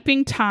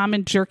peeping Tom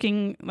and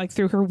jerking like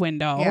through her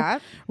window.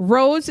 Yep.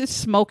 Rose is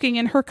smoking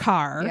in her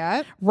car.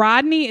 Yep.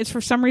 Rodney is for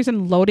some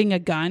reason loading a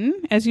gun,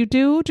 as you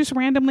do just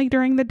randomly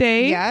during the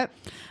day. Yep.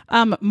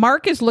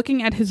 Mark is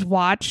looking at his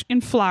watch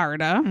in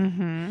Florida.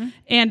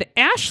 And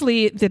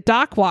Ashley, the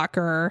dock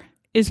walker,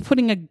 is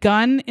putting a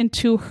gun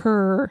into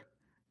her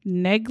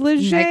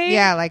negligee.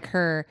 Like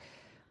her...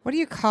 What do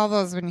you call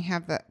those when you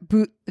have the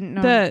boot?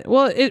 No.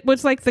 It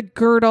was like the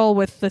girdle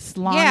with this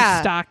long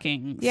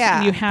stockings.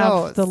 Yeah, you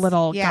have the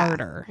little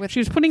garter. She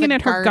was putting it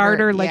in her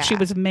garter like she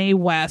was Mae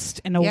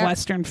West in a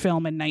Western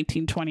film in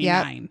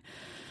 1929.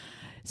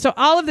 So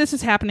all of this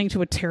is happening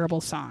to a terrible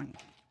song.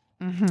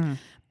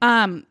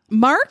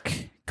 Mark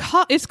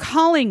is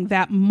calling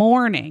that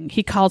morning.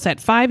 He calls at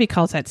 5, he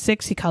calls at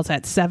 6, he calls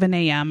at 7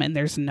 a.m. and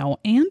there's no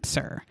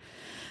answer.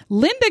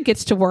 Linda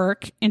gets to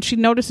work and she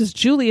notices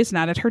Julie is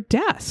not at her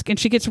desk. And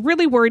she gets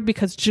really worried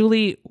because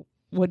Julie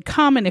would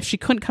come, and if she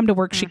couldn't come to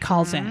work, she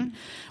calls in.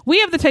 We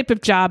have the type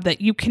of job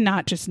that you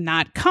cannot just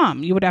not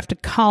come. You would have to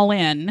call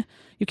in.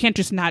 You can't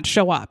just not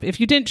show up. If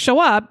you didn't show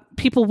up,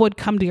 people would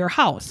come to your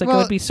house. Like, it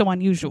would be so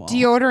unusual.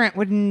 Deodorant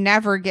would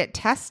never get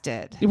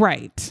tested.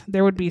 Right.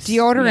 There would be...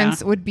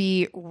 Deodorants would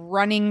be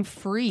running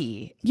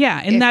free.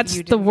 Yeah, and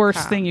that's the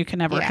worst thing you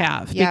can ever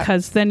have.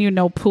 Because then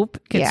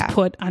poop gets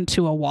put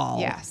onto a wall.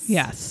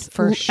 Yes.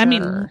 For sure. I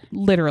mean,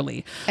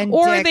 literally. And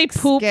or they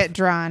poop... get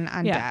drawn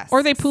on desks.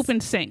 Or they poop in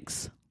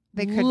sinks.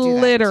 They could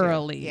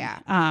literally. Do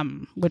that too. Yeah.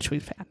 Which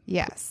we've had.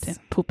 Yes.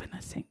 Poop in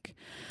a sink.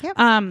 Yep.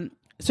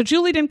 So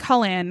Julie didn't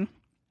call in.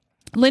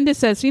 Linda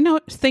says,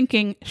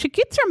 thinking she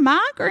gets her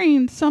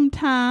migraine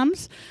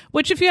sometimes,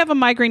 which if you have a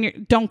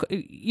migraine,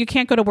 you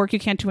can't go to work. You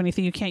can't do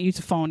anything. You can't use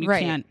a phone.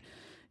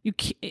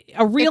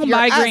 A real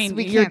migraine,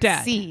 you're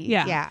dead. See.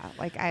 Yeah.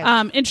 Like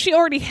and she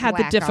already had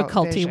the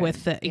difficulty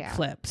with the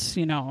eclipse,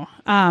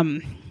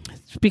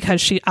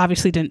 because she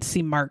obviously didn't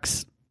see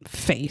Mark's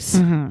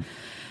face.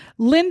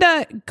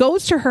 Linda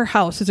goes to her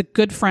house as a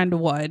good friend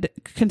would,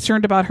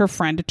 concerned about her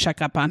friend, to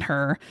check up on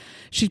her.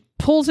 She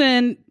pulls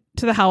in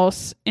to the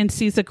house and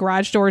sees the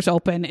garage doors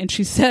open, and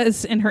she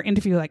says in her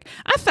interview, like,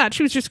 I thought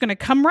she was just going to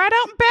come right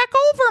out and back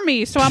over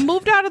me, so I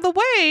moved out of the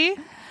way.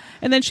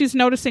 And then she's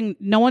noticing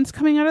no one's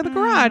coming out of the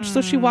garage,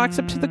 so she walks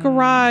up to the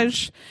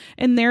garage,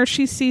 and there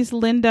she sees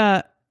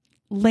Linda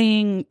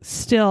laying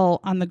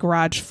still on the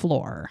garage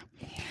floor.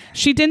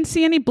 She didn't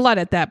see any blood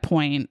at that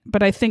point,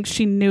 but I think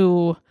she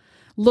knew,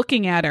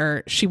 looking at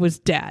her, she was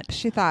dead.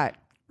 She thought,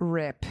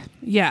 rip.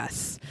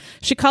 Yes.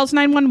 She calls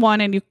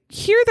 911, and you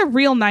hear the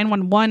real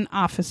 911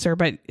 officer,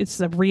 but it's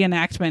a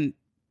reenactment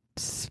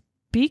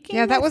speaking.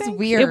 Yeah, that was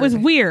weird. It was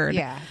weird.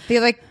 Yeah. They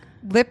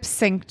lip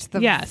synced the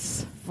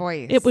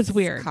voice. It was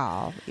weird.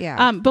 Call.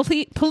 Yeah.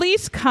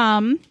 Police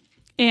come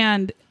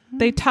and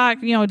they talk,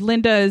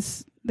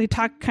 they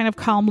talk, kind of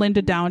calm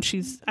Linda down.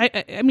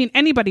 I mean,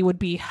 anybody would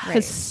be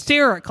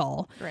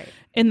hysterical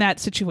in that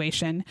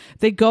situation.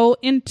 They go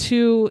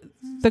into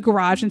the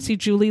garage and see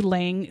Julie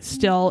laying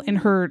still in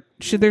her,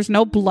 there's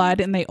no blood,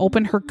 and they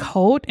open her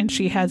coat and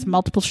she has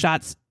multiple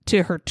shots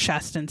to her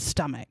chest and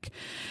stomach.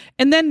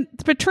 And then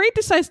the Betrayed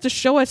decides to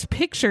show us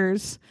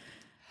pictures,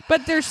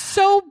 but they're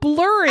so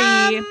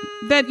blurry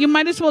that you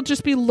might as well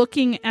just be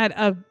looking at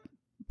a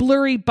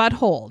blurry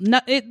butthole.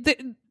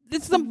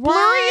 It's the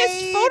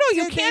blurriest photo.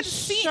 You can't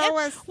see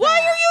it.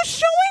 Why are you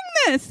showing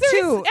this?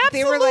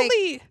 They were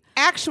like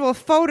actual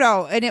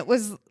photo, and it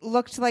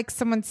looked like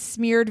someone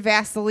smeared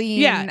Vaseline.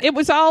 Yeah, it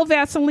was all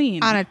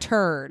Vaseline on a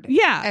turd.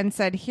 Yeah, and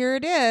said, "Here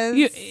it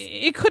is."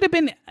 It could have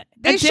been.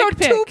 They showed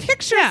two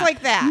pictures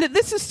like that.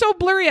 This is so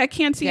blurry. I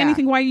can't see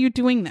anything. Why are you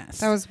doing this?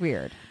 That was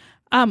weird.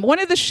 One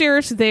of the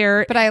sheriffs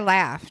there, but I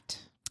laughed.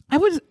 I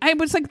was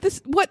like,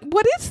 this.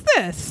 What is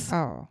this?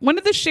 Oh, one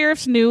of the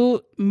sheriffs knew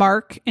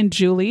Mark and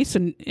Julie,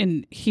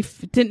 and he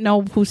didn't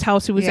know whose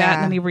house he was at,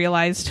 and then he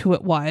realized who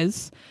it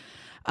was.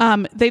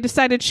 They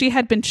decided she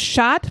had been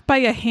shot by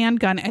a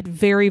handgun at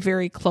very,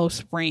 very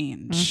close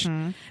range.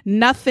 Mm-hmm.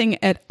 Nothing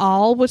at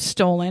all was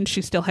stolen.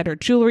 She still had her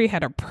jewelry,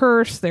 had her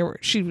purse.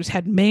 She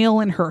had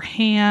mail in her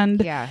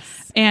hand. Yes.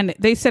 And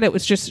they said it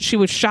was just, she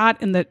was shot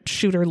and the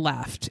shooter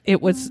left. It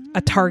was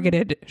a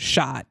targeted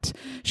shot.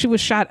 She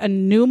was shot a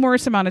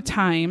numerous amount of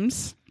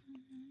times.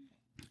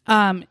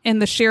 And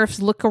the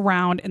sheriffs look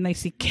around and they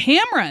see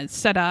cameras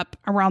set up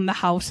around the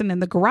house and in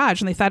the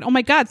garage. And they thought, oh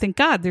my God, thank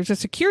God there's a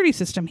security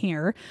system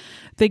here.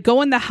 They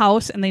go in the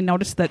house and they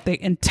notice that the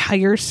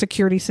entire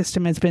security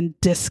system has been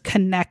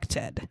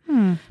disconnected.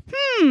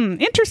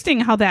 Interesting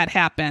how that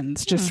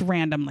happens just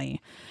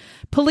randomly.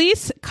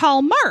 Police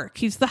call Mark.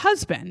 He's the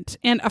husband.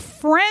 And a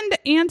friend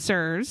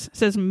answers,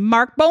 says,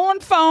 Mark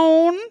Bowen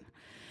phone.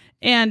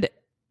 And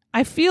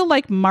I feel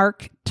like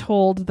Mark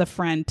told the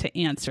friend to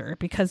answer,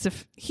 because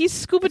if he's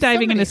scuba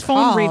diving in his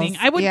phone reading,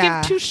 I would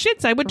give two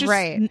shits. I would just,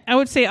 I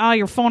would say, oh,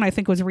 your phone, I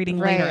think, was reading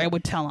later. I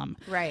would tell him.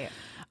 Right.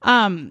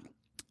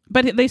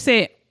 But they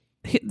say,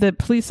 the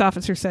police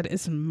officer said,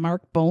 is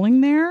Mark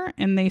Bowling there?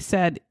 And they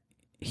said,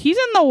 he's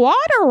in the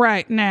water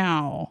right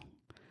now.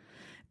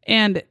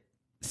 And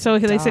so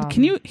they said,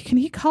 can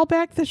he call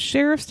back the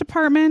sheriff's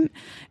department?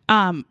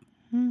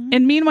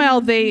 And meanwhile,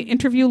 they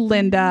interview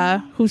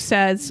Linda, who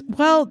says,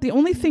 well, the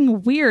only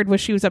thing weird was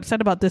she was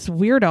upset about this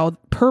weirdo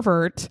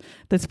pervert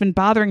that's been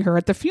bothering her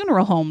at the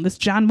funeral home, this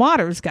John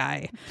Waters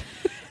guy.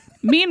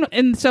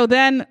 And so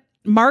then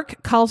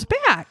Mark calls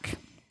back.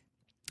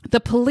 The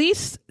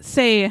police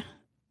say,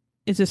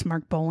 is this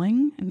Mark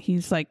Bowling? And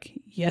he's like,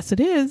 yes,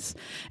 it is.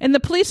 And the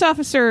police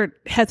officer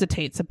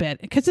hesitates a bit,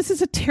 because this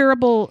is a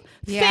terrible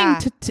thing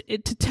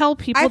to tell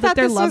people that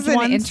their loved ones. I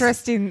thought this was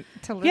interesting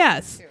to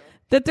listen to.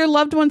 That their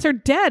loved ones are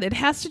dead. It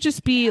has to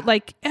just be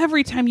like,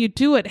 every time you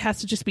do it, it has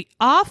to just be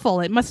awful.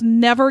 It must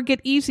never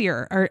get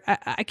easier. Or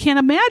I can't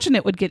imagine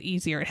it would get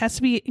easier. It has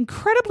to be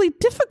incredibly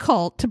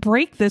difficult to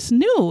break this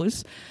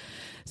news.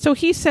 So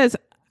he says,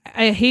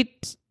 I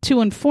hate to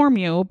inform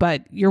you,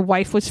 but your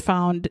wife was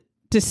found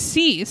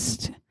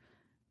deceased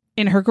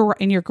in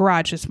your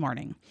garage this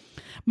morning.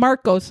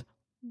 Mark goes,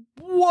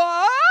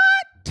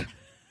 what?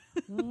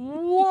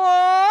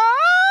 What?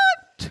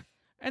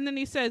 And then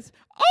he says,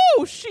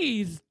 oh,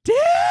 she's dead?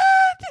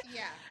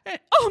 Yeah. And,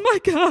 oh, my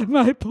God,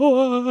 my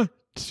poor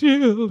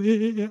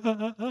Julia.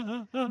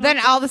 Then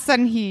all of a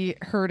sudden he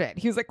heard it.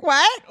 He was like,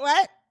 what?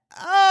 What?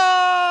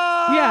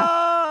 Oh.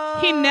 Yeah.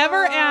 He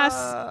never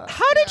asked,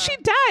 how did she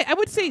die? I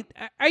would say,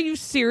 are you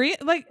serious?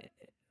 Like,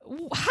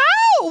 how?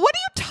 What are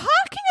you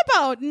talking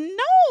about?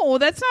 No,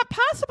 that's not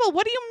possible.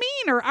 What do you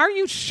mean? Or are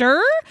you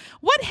sure?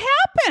 What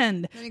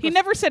happened? He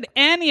never said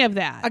any of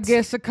that. I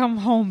guess I come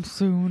home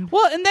soon.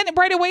 Well, and then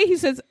right away he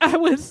says, I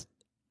was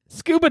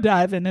scuba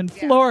diving in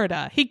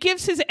Florida. He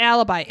gives his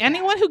alibi.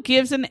 Anyone who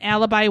gives an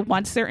alibi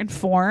once they're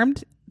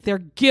informed, they're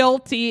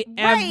guilty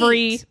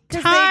every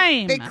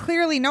time. They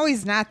clearly know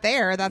he's not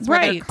there. That's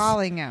why they're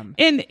calling him.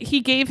 And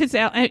he gave his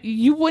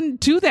you wouldn't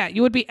do that.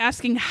 You would be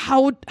asking,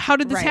 how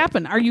did this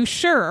happen? Are you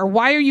sure? Or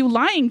why are you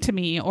lying to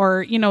me?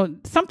 Or,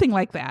 something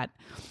like that.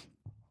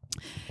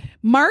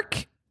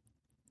 Mark,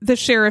 the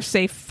sheriff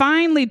say,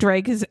 finally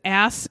drag his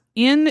ass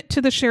into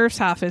the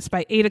sheriff's office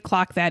by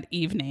 8:00 that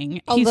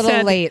evening. He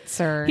said, late,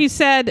 sir. He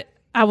said,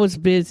 I was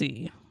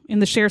busy.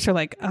 And the sheriffs are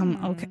like,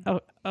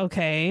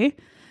 okay.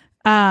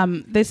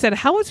 They said,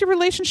 how was your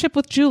relationship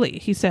with Julie?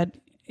 He said,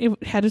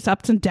 it had its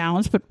ups and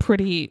downs, but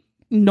pretty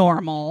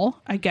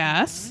normal, I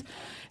guess.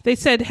 They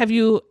said, have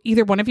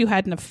either one of you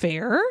had an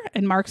affair?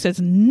 And Mark says,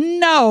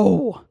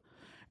 no.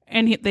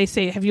 And they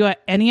say, have you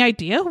any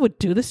idea who would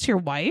do this to your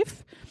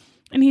wife?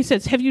 And he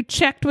says, have you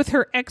checked with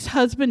her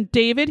ex-husband,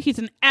 David? He's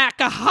an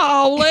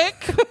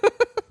alcoholic.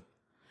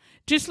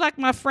 Just like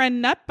my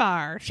friend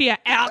Nutbar. She an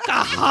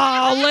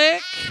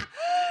alcoholic.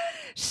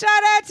 Shout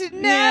out to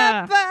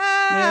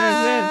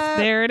Nutbar.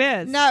 There it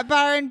is.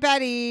 Nutbar and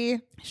Betty.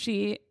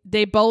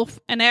 They both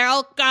an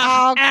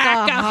alcoholic.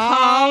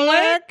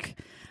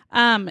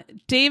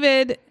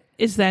 David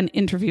is then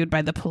interviewed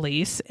by the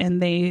police,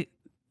 and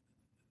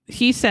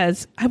he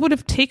says, I would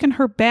have taken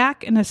her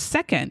back in a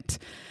second.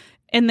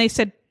 And they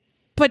said,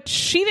 but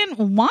she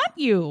didn't want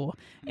you.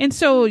 And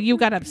so you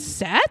got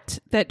upset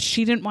that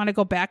she didn't want to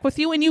go back with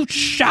you, and you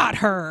shot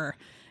her.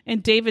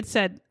 And David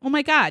said, oh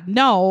my God,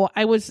 no,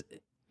 I was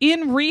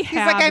in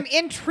rehab. He's like, I'm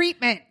in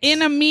treatment.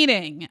 In a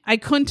meeting. I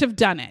couldn't have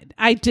done it.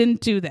 I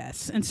didn't do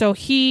this. And so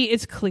he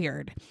is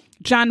cleared.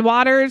 John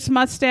Waters'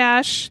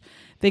 mustache,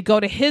 They go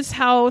to his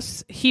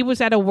house. He was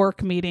at a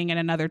work meeting in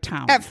another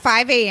town. At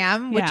 5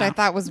 a.m., which Yeah, I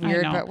thought was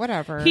weird, I know. but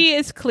whatever. He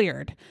is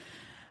cleared.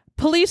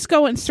 Police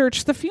go and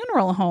search the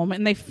funeral home,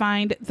 and they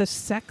find the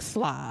sex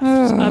loft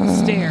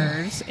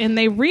upstairs. And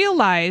they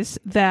realize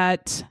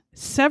that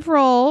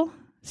several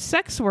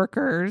sex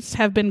workers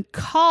have been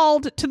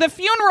called to the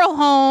funeral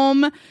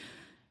home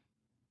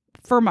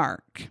for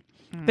Mark.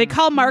 They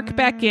call Mark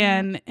back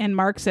in, and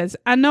Mark says,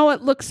 I know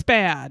it looks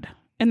bad.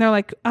 And they're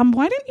like,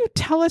 why didn't you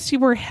tell us you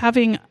were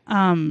having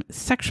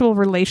sexual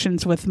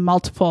relations with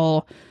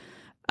multiple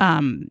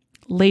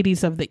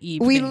ladies of the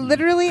evening? We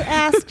literally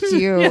asked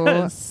you,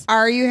 Yes.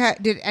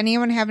 Did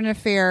anyone have an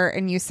affair?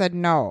 And you said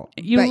no.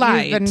 You but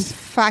lied. You've been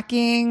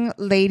fucking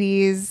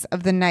ladies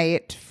of the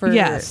night for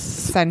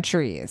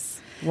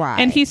centuries. Why?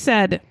 And he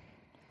said,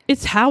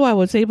 it's how I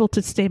was able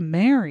to stay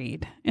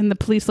married. And the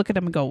police look at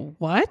him and go,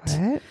 what?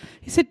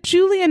 He said,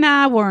 Julie and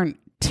I weren't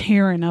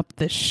tearing up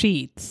the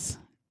sheets.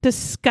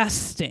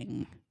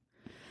 Disgusting.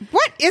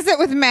 What is it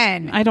with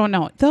men? I don't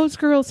know. Those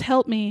girls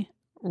help me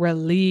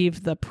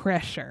relieve the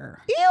pressure.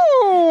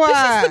 Ew. This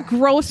is the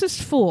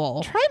grossest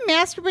fool. Try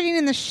masturbating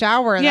in the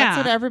shower. Yeah. That's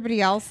what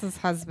everybody else's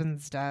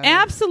husbands does.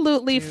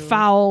 Absolutely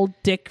foul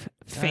dick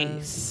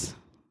face.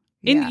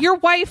 Yeah. And your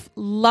wife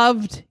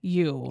loved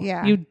you.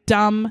 Yeah. You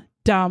dumb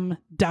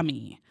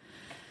dummy.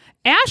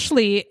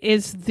 Ashley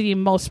is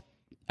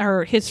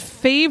his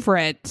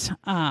favorite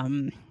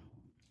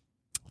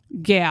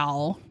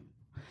gal,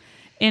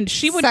 and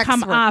she would Sex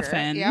come worker.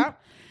 often.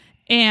 Yep.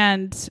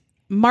 And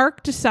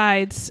Mark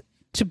decides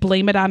to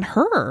blame it on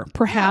her.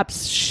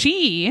 Perhaps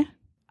she,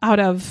 out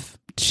of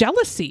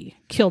jealousy,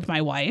 killed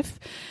my wife.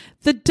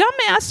 The dumb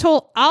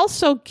asshole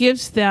also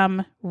gives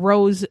them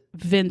Rose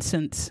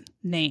Vincent's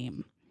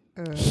name.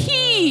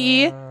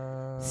 He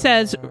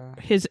says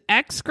his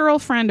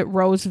ex-girlfriend,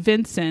 Rose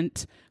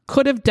Vincent,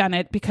 could have done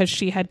it because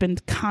she had been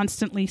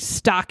constantly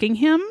stalking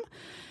him,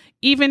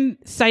 even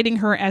citing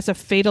her as a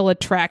fatal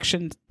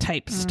attraction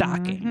type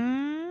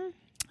stalking.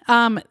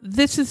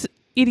 This is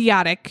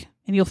idiotic,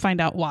 and you'll find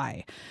out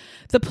why.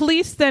 The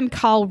police then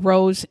call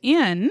Rose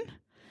in,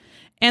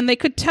 and they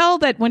could tell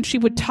that when she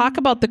would talk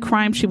about the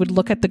crime, she would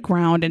look at the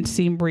ground and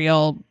seem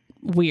real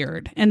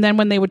weird. And then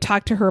when they would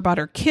talk to her about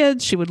her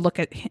kids, she would look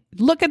at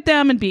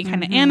them and be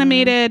kind of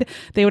animated.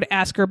 They would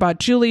ask her about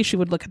Julie. She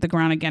would look at the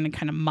ground again and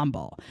kind of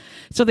mumble.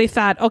 So they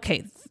thought,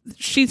 okay,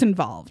 she's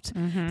involved.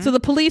 So the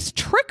police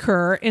trick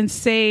her and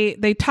say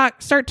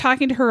start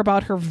talking to her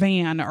about her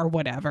van or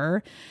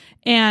whatever.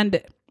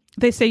 And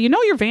they say,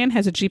 your van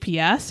has a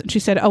GPS. And she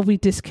said, we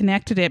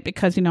disconnected it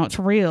because, it's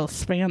real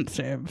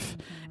expensive.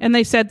 And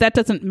they said, that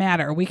doesn't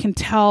matter. We can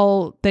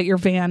tell that your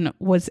van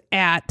was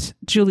at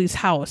Julie's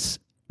house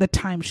the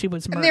time she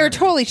was murdered. And they were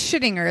totally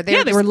shitting her.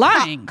 They were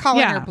lying.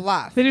 Calling her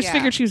bluff. They just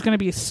figured she was going to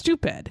be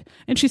stupid.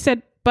 And she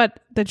said,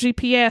 but the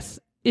GPS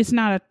it's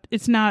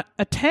not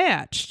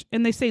attached.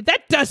 And they say,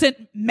 that doesn't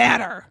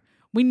matter.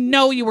 We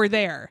know you were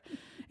there.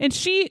 And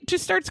she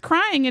just starts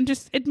crying and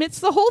just admits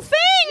the whole thing.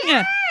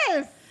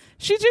 Yes.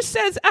 She just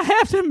says, I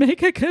have to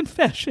make a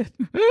confession.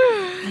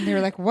 And they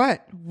were like,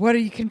 what? What are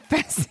you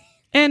confessing?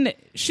 And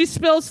she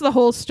spills the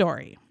whole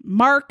story.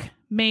 Mark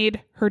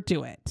made her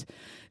do it.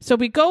 So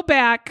we go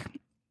back.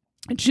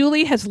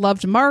 Julie has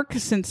loved Mark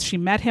since she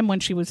met him when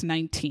she was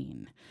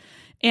 19.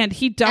 And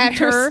he dumped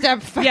her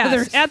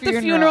stepfather's at the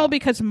funeral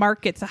because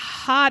Mark gets a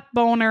hot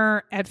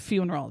boner at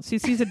funerals. He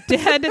sees a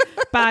dead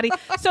body.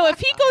 So if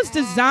he goes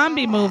to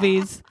zombie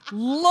movies,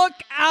 look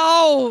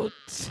out.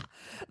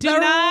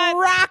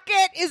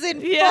 Rocket is in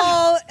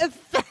full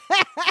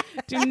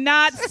effect. Do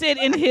not sit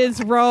in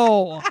his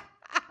row.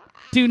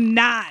 Do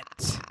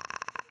not.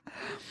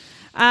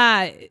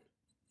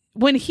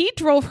 When he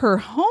drove her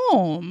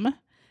home,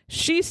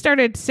 she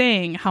started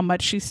saying how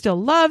much she still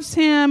loves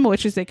him,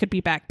 wishes they could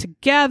be back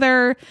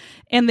together,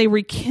 and they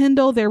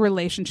rekindle their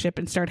relationship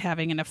and start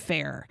having an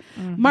affair.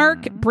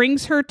 Mark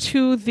brings her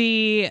to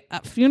the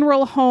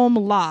funeral home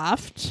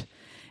loft,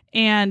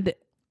 and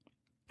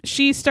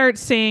she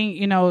starts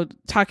saying,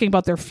 talking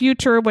about their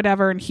future,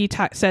 whatever, and he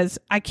says,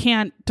 I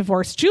can't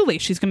divorce Julie.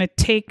 She's going to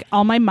take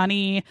all my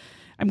money.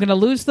 I'm going to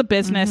lose the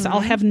business. I'll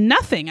have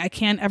nothing. I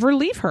can't ever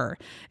leave her.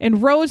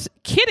 And Rose,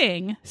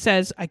 kidding,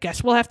 says, I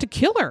guess we'll have to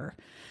kill her.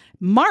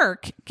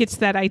 Mark gets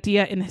that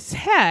idea in his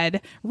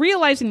head,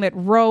 realizing that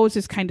Rose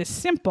is kind of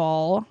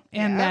simple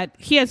and that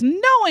he has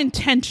no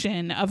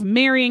intention of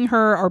marrying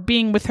her or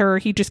being with her.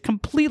 He just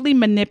completely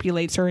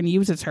manipulates her and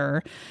uses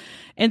her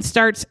and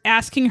starts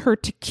asking her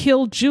to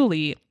kill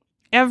Julie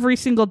every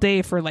single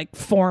day for like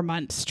 4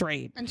 months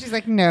straight. And she's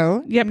like,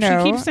 no. Yep,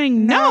 she keeps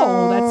saying,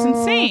 no, that's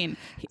insane.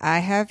 I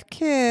have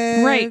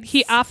kids. Right.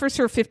 He offers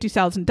her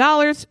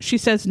 $50,000. She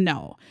says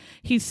no.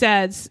 He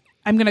says,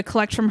 I'm going to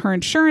collect from her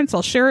insurance.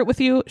 I'll share it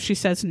with you. She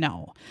says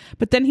no.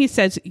 But then he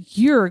says,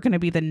 you're going to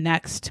be the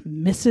next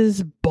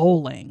Mrs.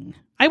 Bowling.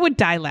 I would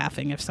die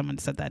laughing if someone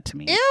said that to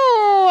me.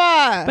 Ew.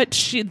 But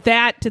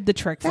that did the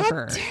trick for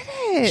her. Did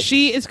it.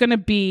 She is going to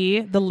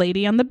be the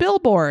lady on the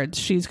billboards.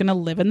 She's going to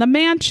live in the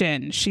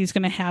mansion. She's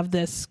going to have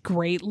this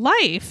great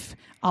life.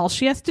 All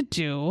she has to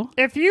do,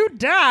 if you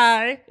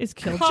die, is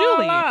kill call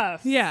Julie.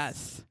 us.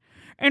 Yes.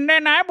 And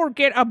then I will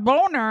get a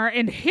boner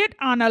and hit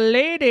on a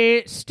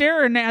lady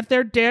staring at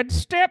their dead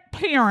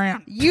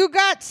step-parent. You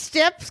got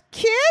steps,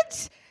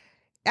 kids?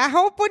 I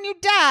hope when you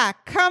die,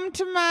 come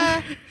to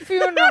my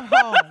funeral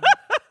home.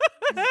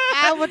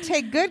 I will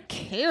take good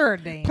care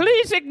of them.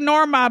 Please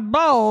ignore my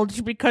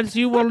bulge because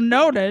you will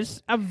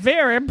notice a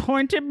very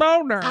pointed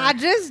boner. I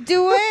just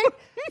do it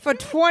for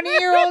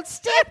 20-year-old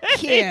step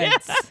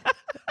kids.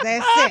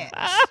 That's it.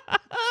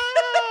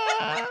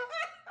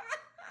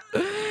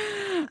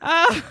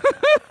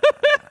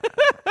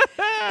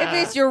 If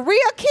it's your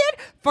real kid,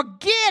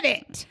 forget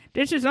it.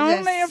 This is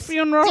only a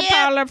funeral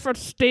parlor for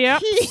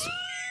steps.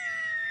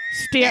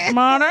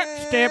 Stepmother,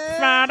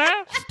 stepfather,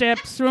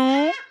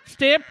 stepson,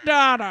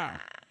 stepdaughter,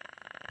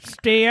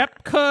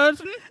 step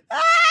cousin,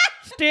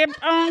 step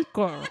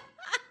uncle,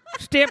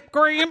 step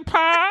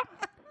grandpa,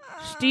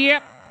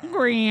 step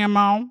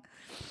grandma.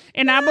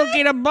 And I will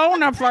get a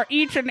boner for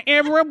each and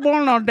every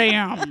one of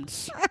them.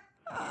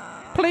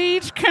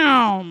 Please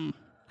come.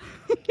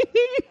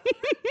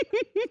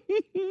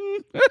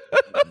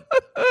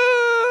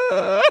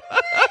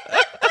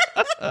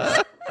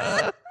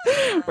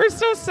 We're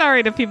so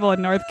sorry to people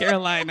in North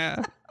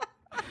Carolina.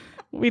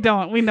 We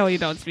know you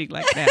don't speak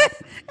like that.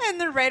 And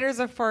the writers,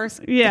 of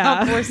course,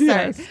 yeah. We're sorry.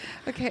 Yes.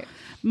 Okay.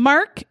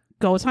 Mark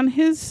goes on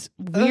his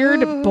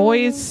weird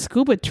boys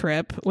scuba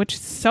trip, which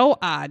is so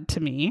odd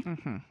to me.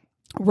 Mm-hmm.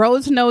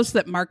 Rose knows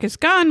that Mark is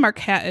gone.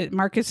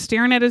 Mark is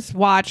staring at his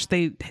watch.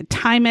 They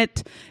time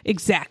it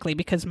exactly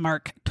because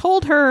Mark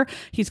told her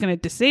he's going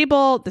to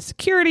disable the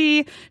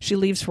security. She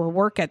leaves for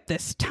work at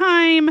this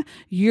time.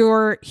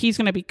 He's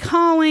going to be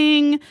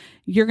calling.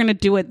 You're going to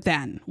do it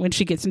then when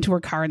she gets into her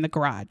car in the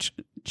garage.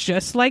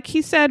 Just like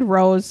he said,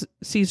 Rose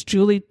sees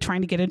Julie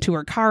trying to get into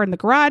her car in the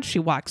garage. She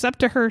walks up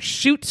to her,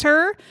 shoots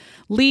her,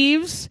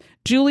 leaves.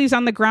 Julie's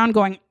on the ground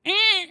going,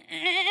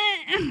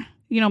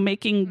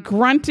 making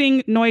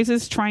grunting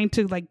noises, trying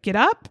to get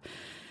up.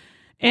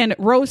 And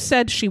Rose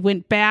said she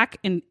went back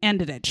and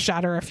ended it,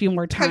 shot her a few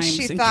more times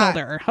and killed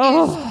her.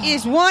 Oh,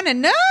 is one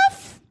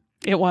enough?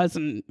 It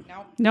wasn't.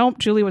 Nope.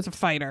 Julie was a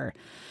fighter.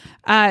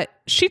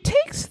 She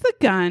takes the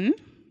gun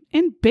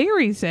and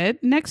buries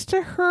it next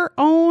to her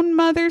own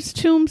mother's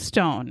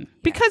tombstone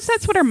because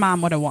that's what her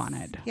mom would have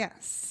wanted.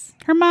 Yes.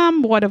 Her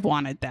mom would have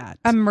wanted that.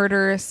 A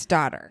murderous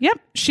daughter. Yep.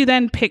 She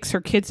then picks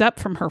her kids up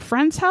from her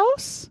friend's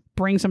house,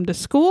 brings them to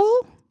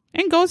school,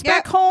 and goes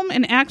back home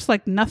and acts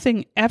like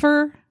nothing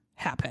ever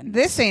happened.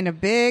 This ain't a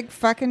big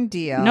fucking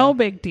deal. No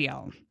big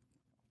deal.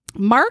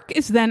 Mark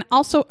is then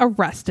also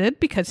arrested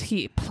because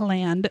he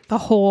planned the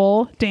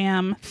whole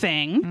damn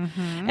thing.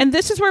 Mm-hmm. And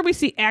this is where we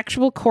see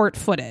actual court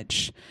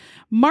footage.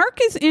 Mark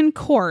is in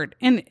court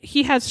and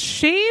he has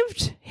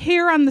shaved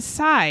hair on the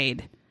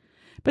side,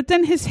 but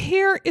then his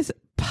hair is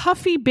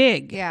puffy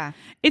big. Yeah.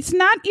 It's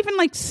not even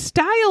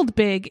styled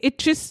big. It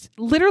just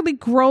literally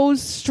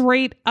grows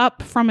straight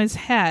up from his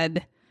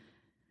head,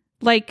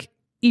 like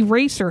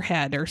eraser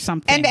head or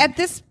something. And at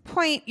this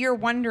point, you're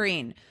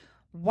wondering,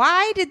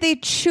 why did they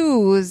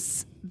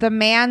choose the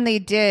man they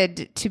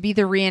did to be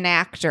the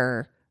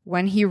reenactor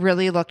when he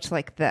really looked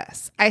like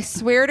this? I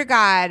swear to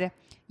God,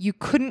 you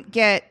couldn't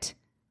get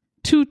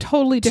two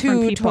totally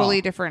different people.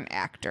 Totally different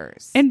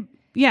actors. And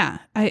yeah,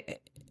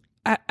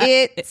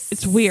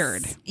 it's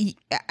weird.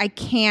 I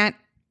can't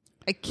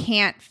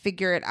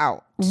figure it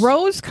out.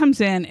 Rose comes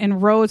in,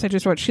 and Rose, I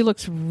just wrote, she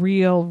looks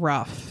real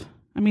rough.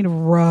 I mean,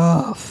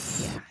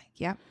 rough.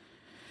 Yeah.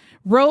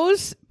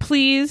 Rose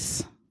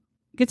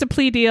gets a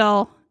plea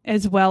deal,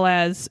 as well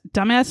as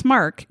dumbass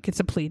Mark gets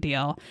a plea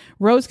deal.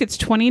 Rose gets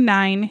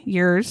 29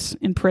 years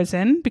in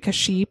prison because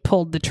she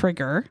pulled the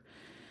trigger.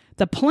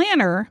 The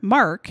planner,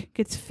 Mark,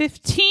 gets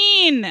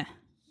 15.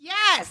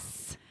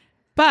 Yes.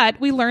 But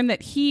we learn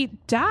that he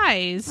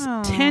dies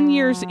 10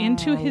 years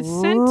into his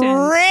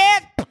sentence.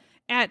 Rip!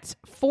 At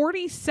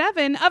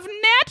 47 of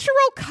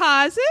natural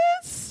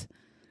causes?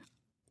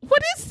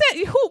 What is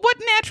that? What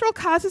natural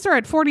causes are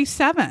at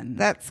 47?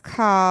 That's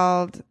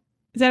called...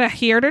 Is that a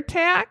heart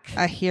attack?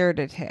 A heart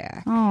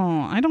attack.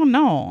 Oh, I don't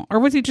know. Or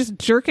was he just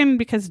jerking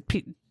because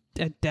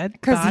dead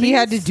Because he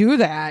had to do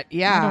that.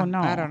 Yeah.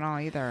 I don't know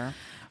either.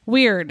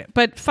 Weird,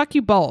 but fuck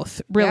you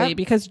both, really,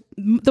 because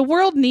the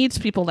world needs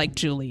people like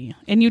Julie,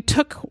 and you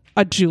took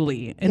a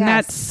Julie, and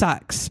that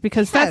sucks,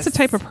 because that's the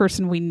type of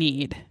person we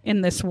need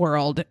in this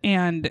world,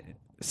 and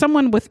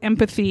someone with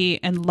empathy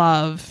and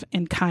love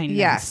and kindness.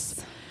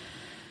 Yes.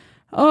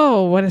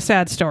 Oh, what a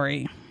sad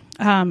story.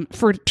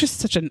 For just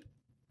such an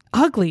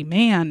ugly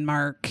man,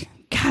 Mark.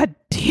 God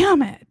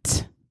damn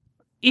it.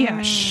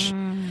 Ish.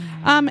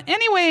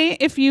 Anyway,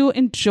 if you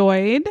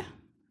enjoyed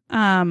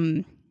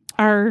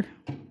our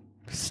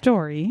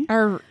story,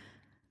 our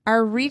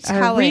Our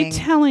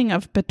retelling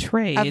of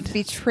Betrayed. Of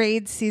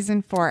Betrayed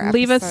season 4.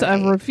 Leave us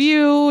a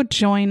review.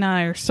 Join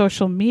our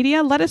social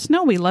media. Let us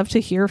know. We love to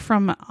hear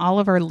from all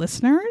of our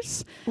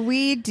listeners.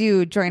 We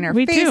do. Join our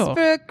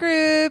Facebook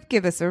group.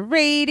 Give us a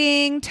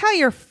rating. Tell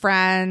your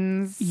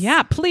friends.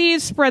 Yeah,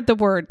 please spread the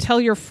word. Tell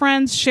your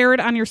friends. Share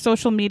it on your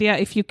social media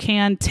if you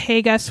can.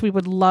 Tag us. We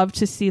would love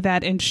to see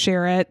that and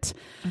share it.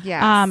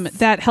 Yes.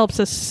 That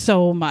helps us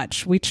so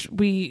much.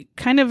 We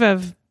kind of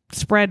have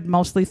spread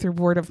mostly through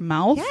word of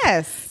mouth.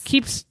 Yes.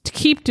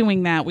 Keep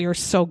doing that. We are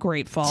so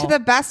grateful. To the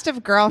best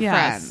of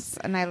girlfriends. Yes.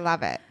 And I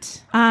love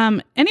it.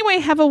 Anyway,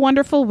 have a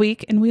wonderful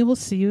week, and we will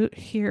see you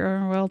here,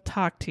 or we'll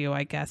talk to you,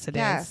 I guess it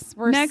is. Yes.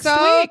 We're next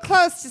so week.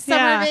 Close to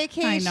summer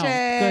vacation.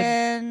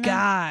 I know. Good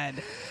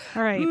God.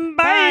 All right.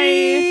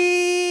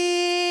 Bye.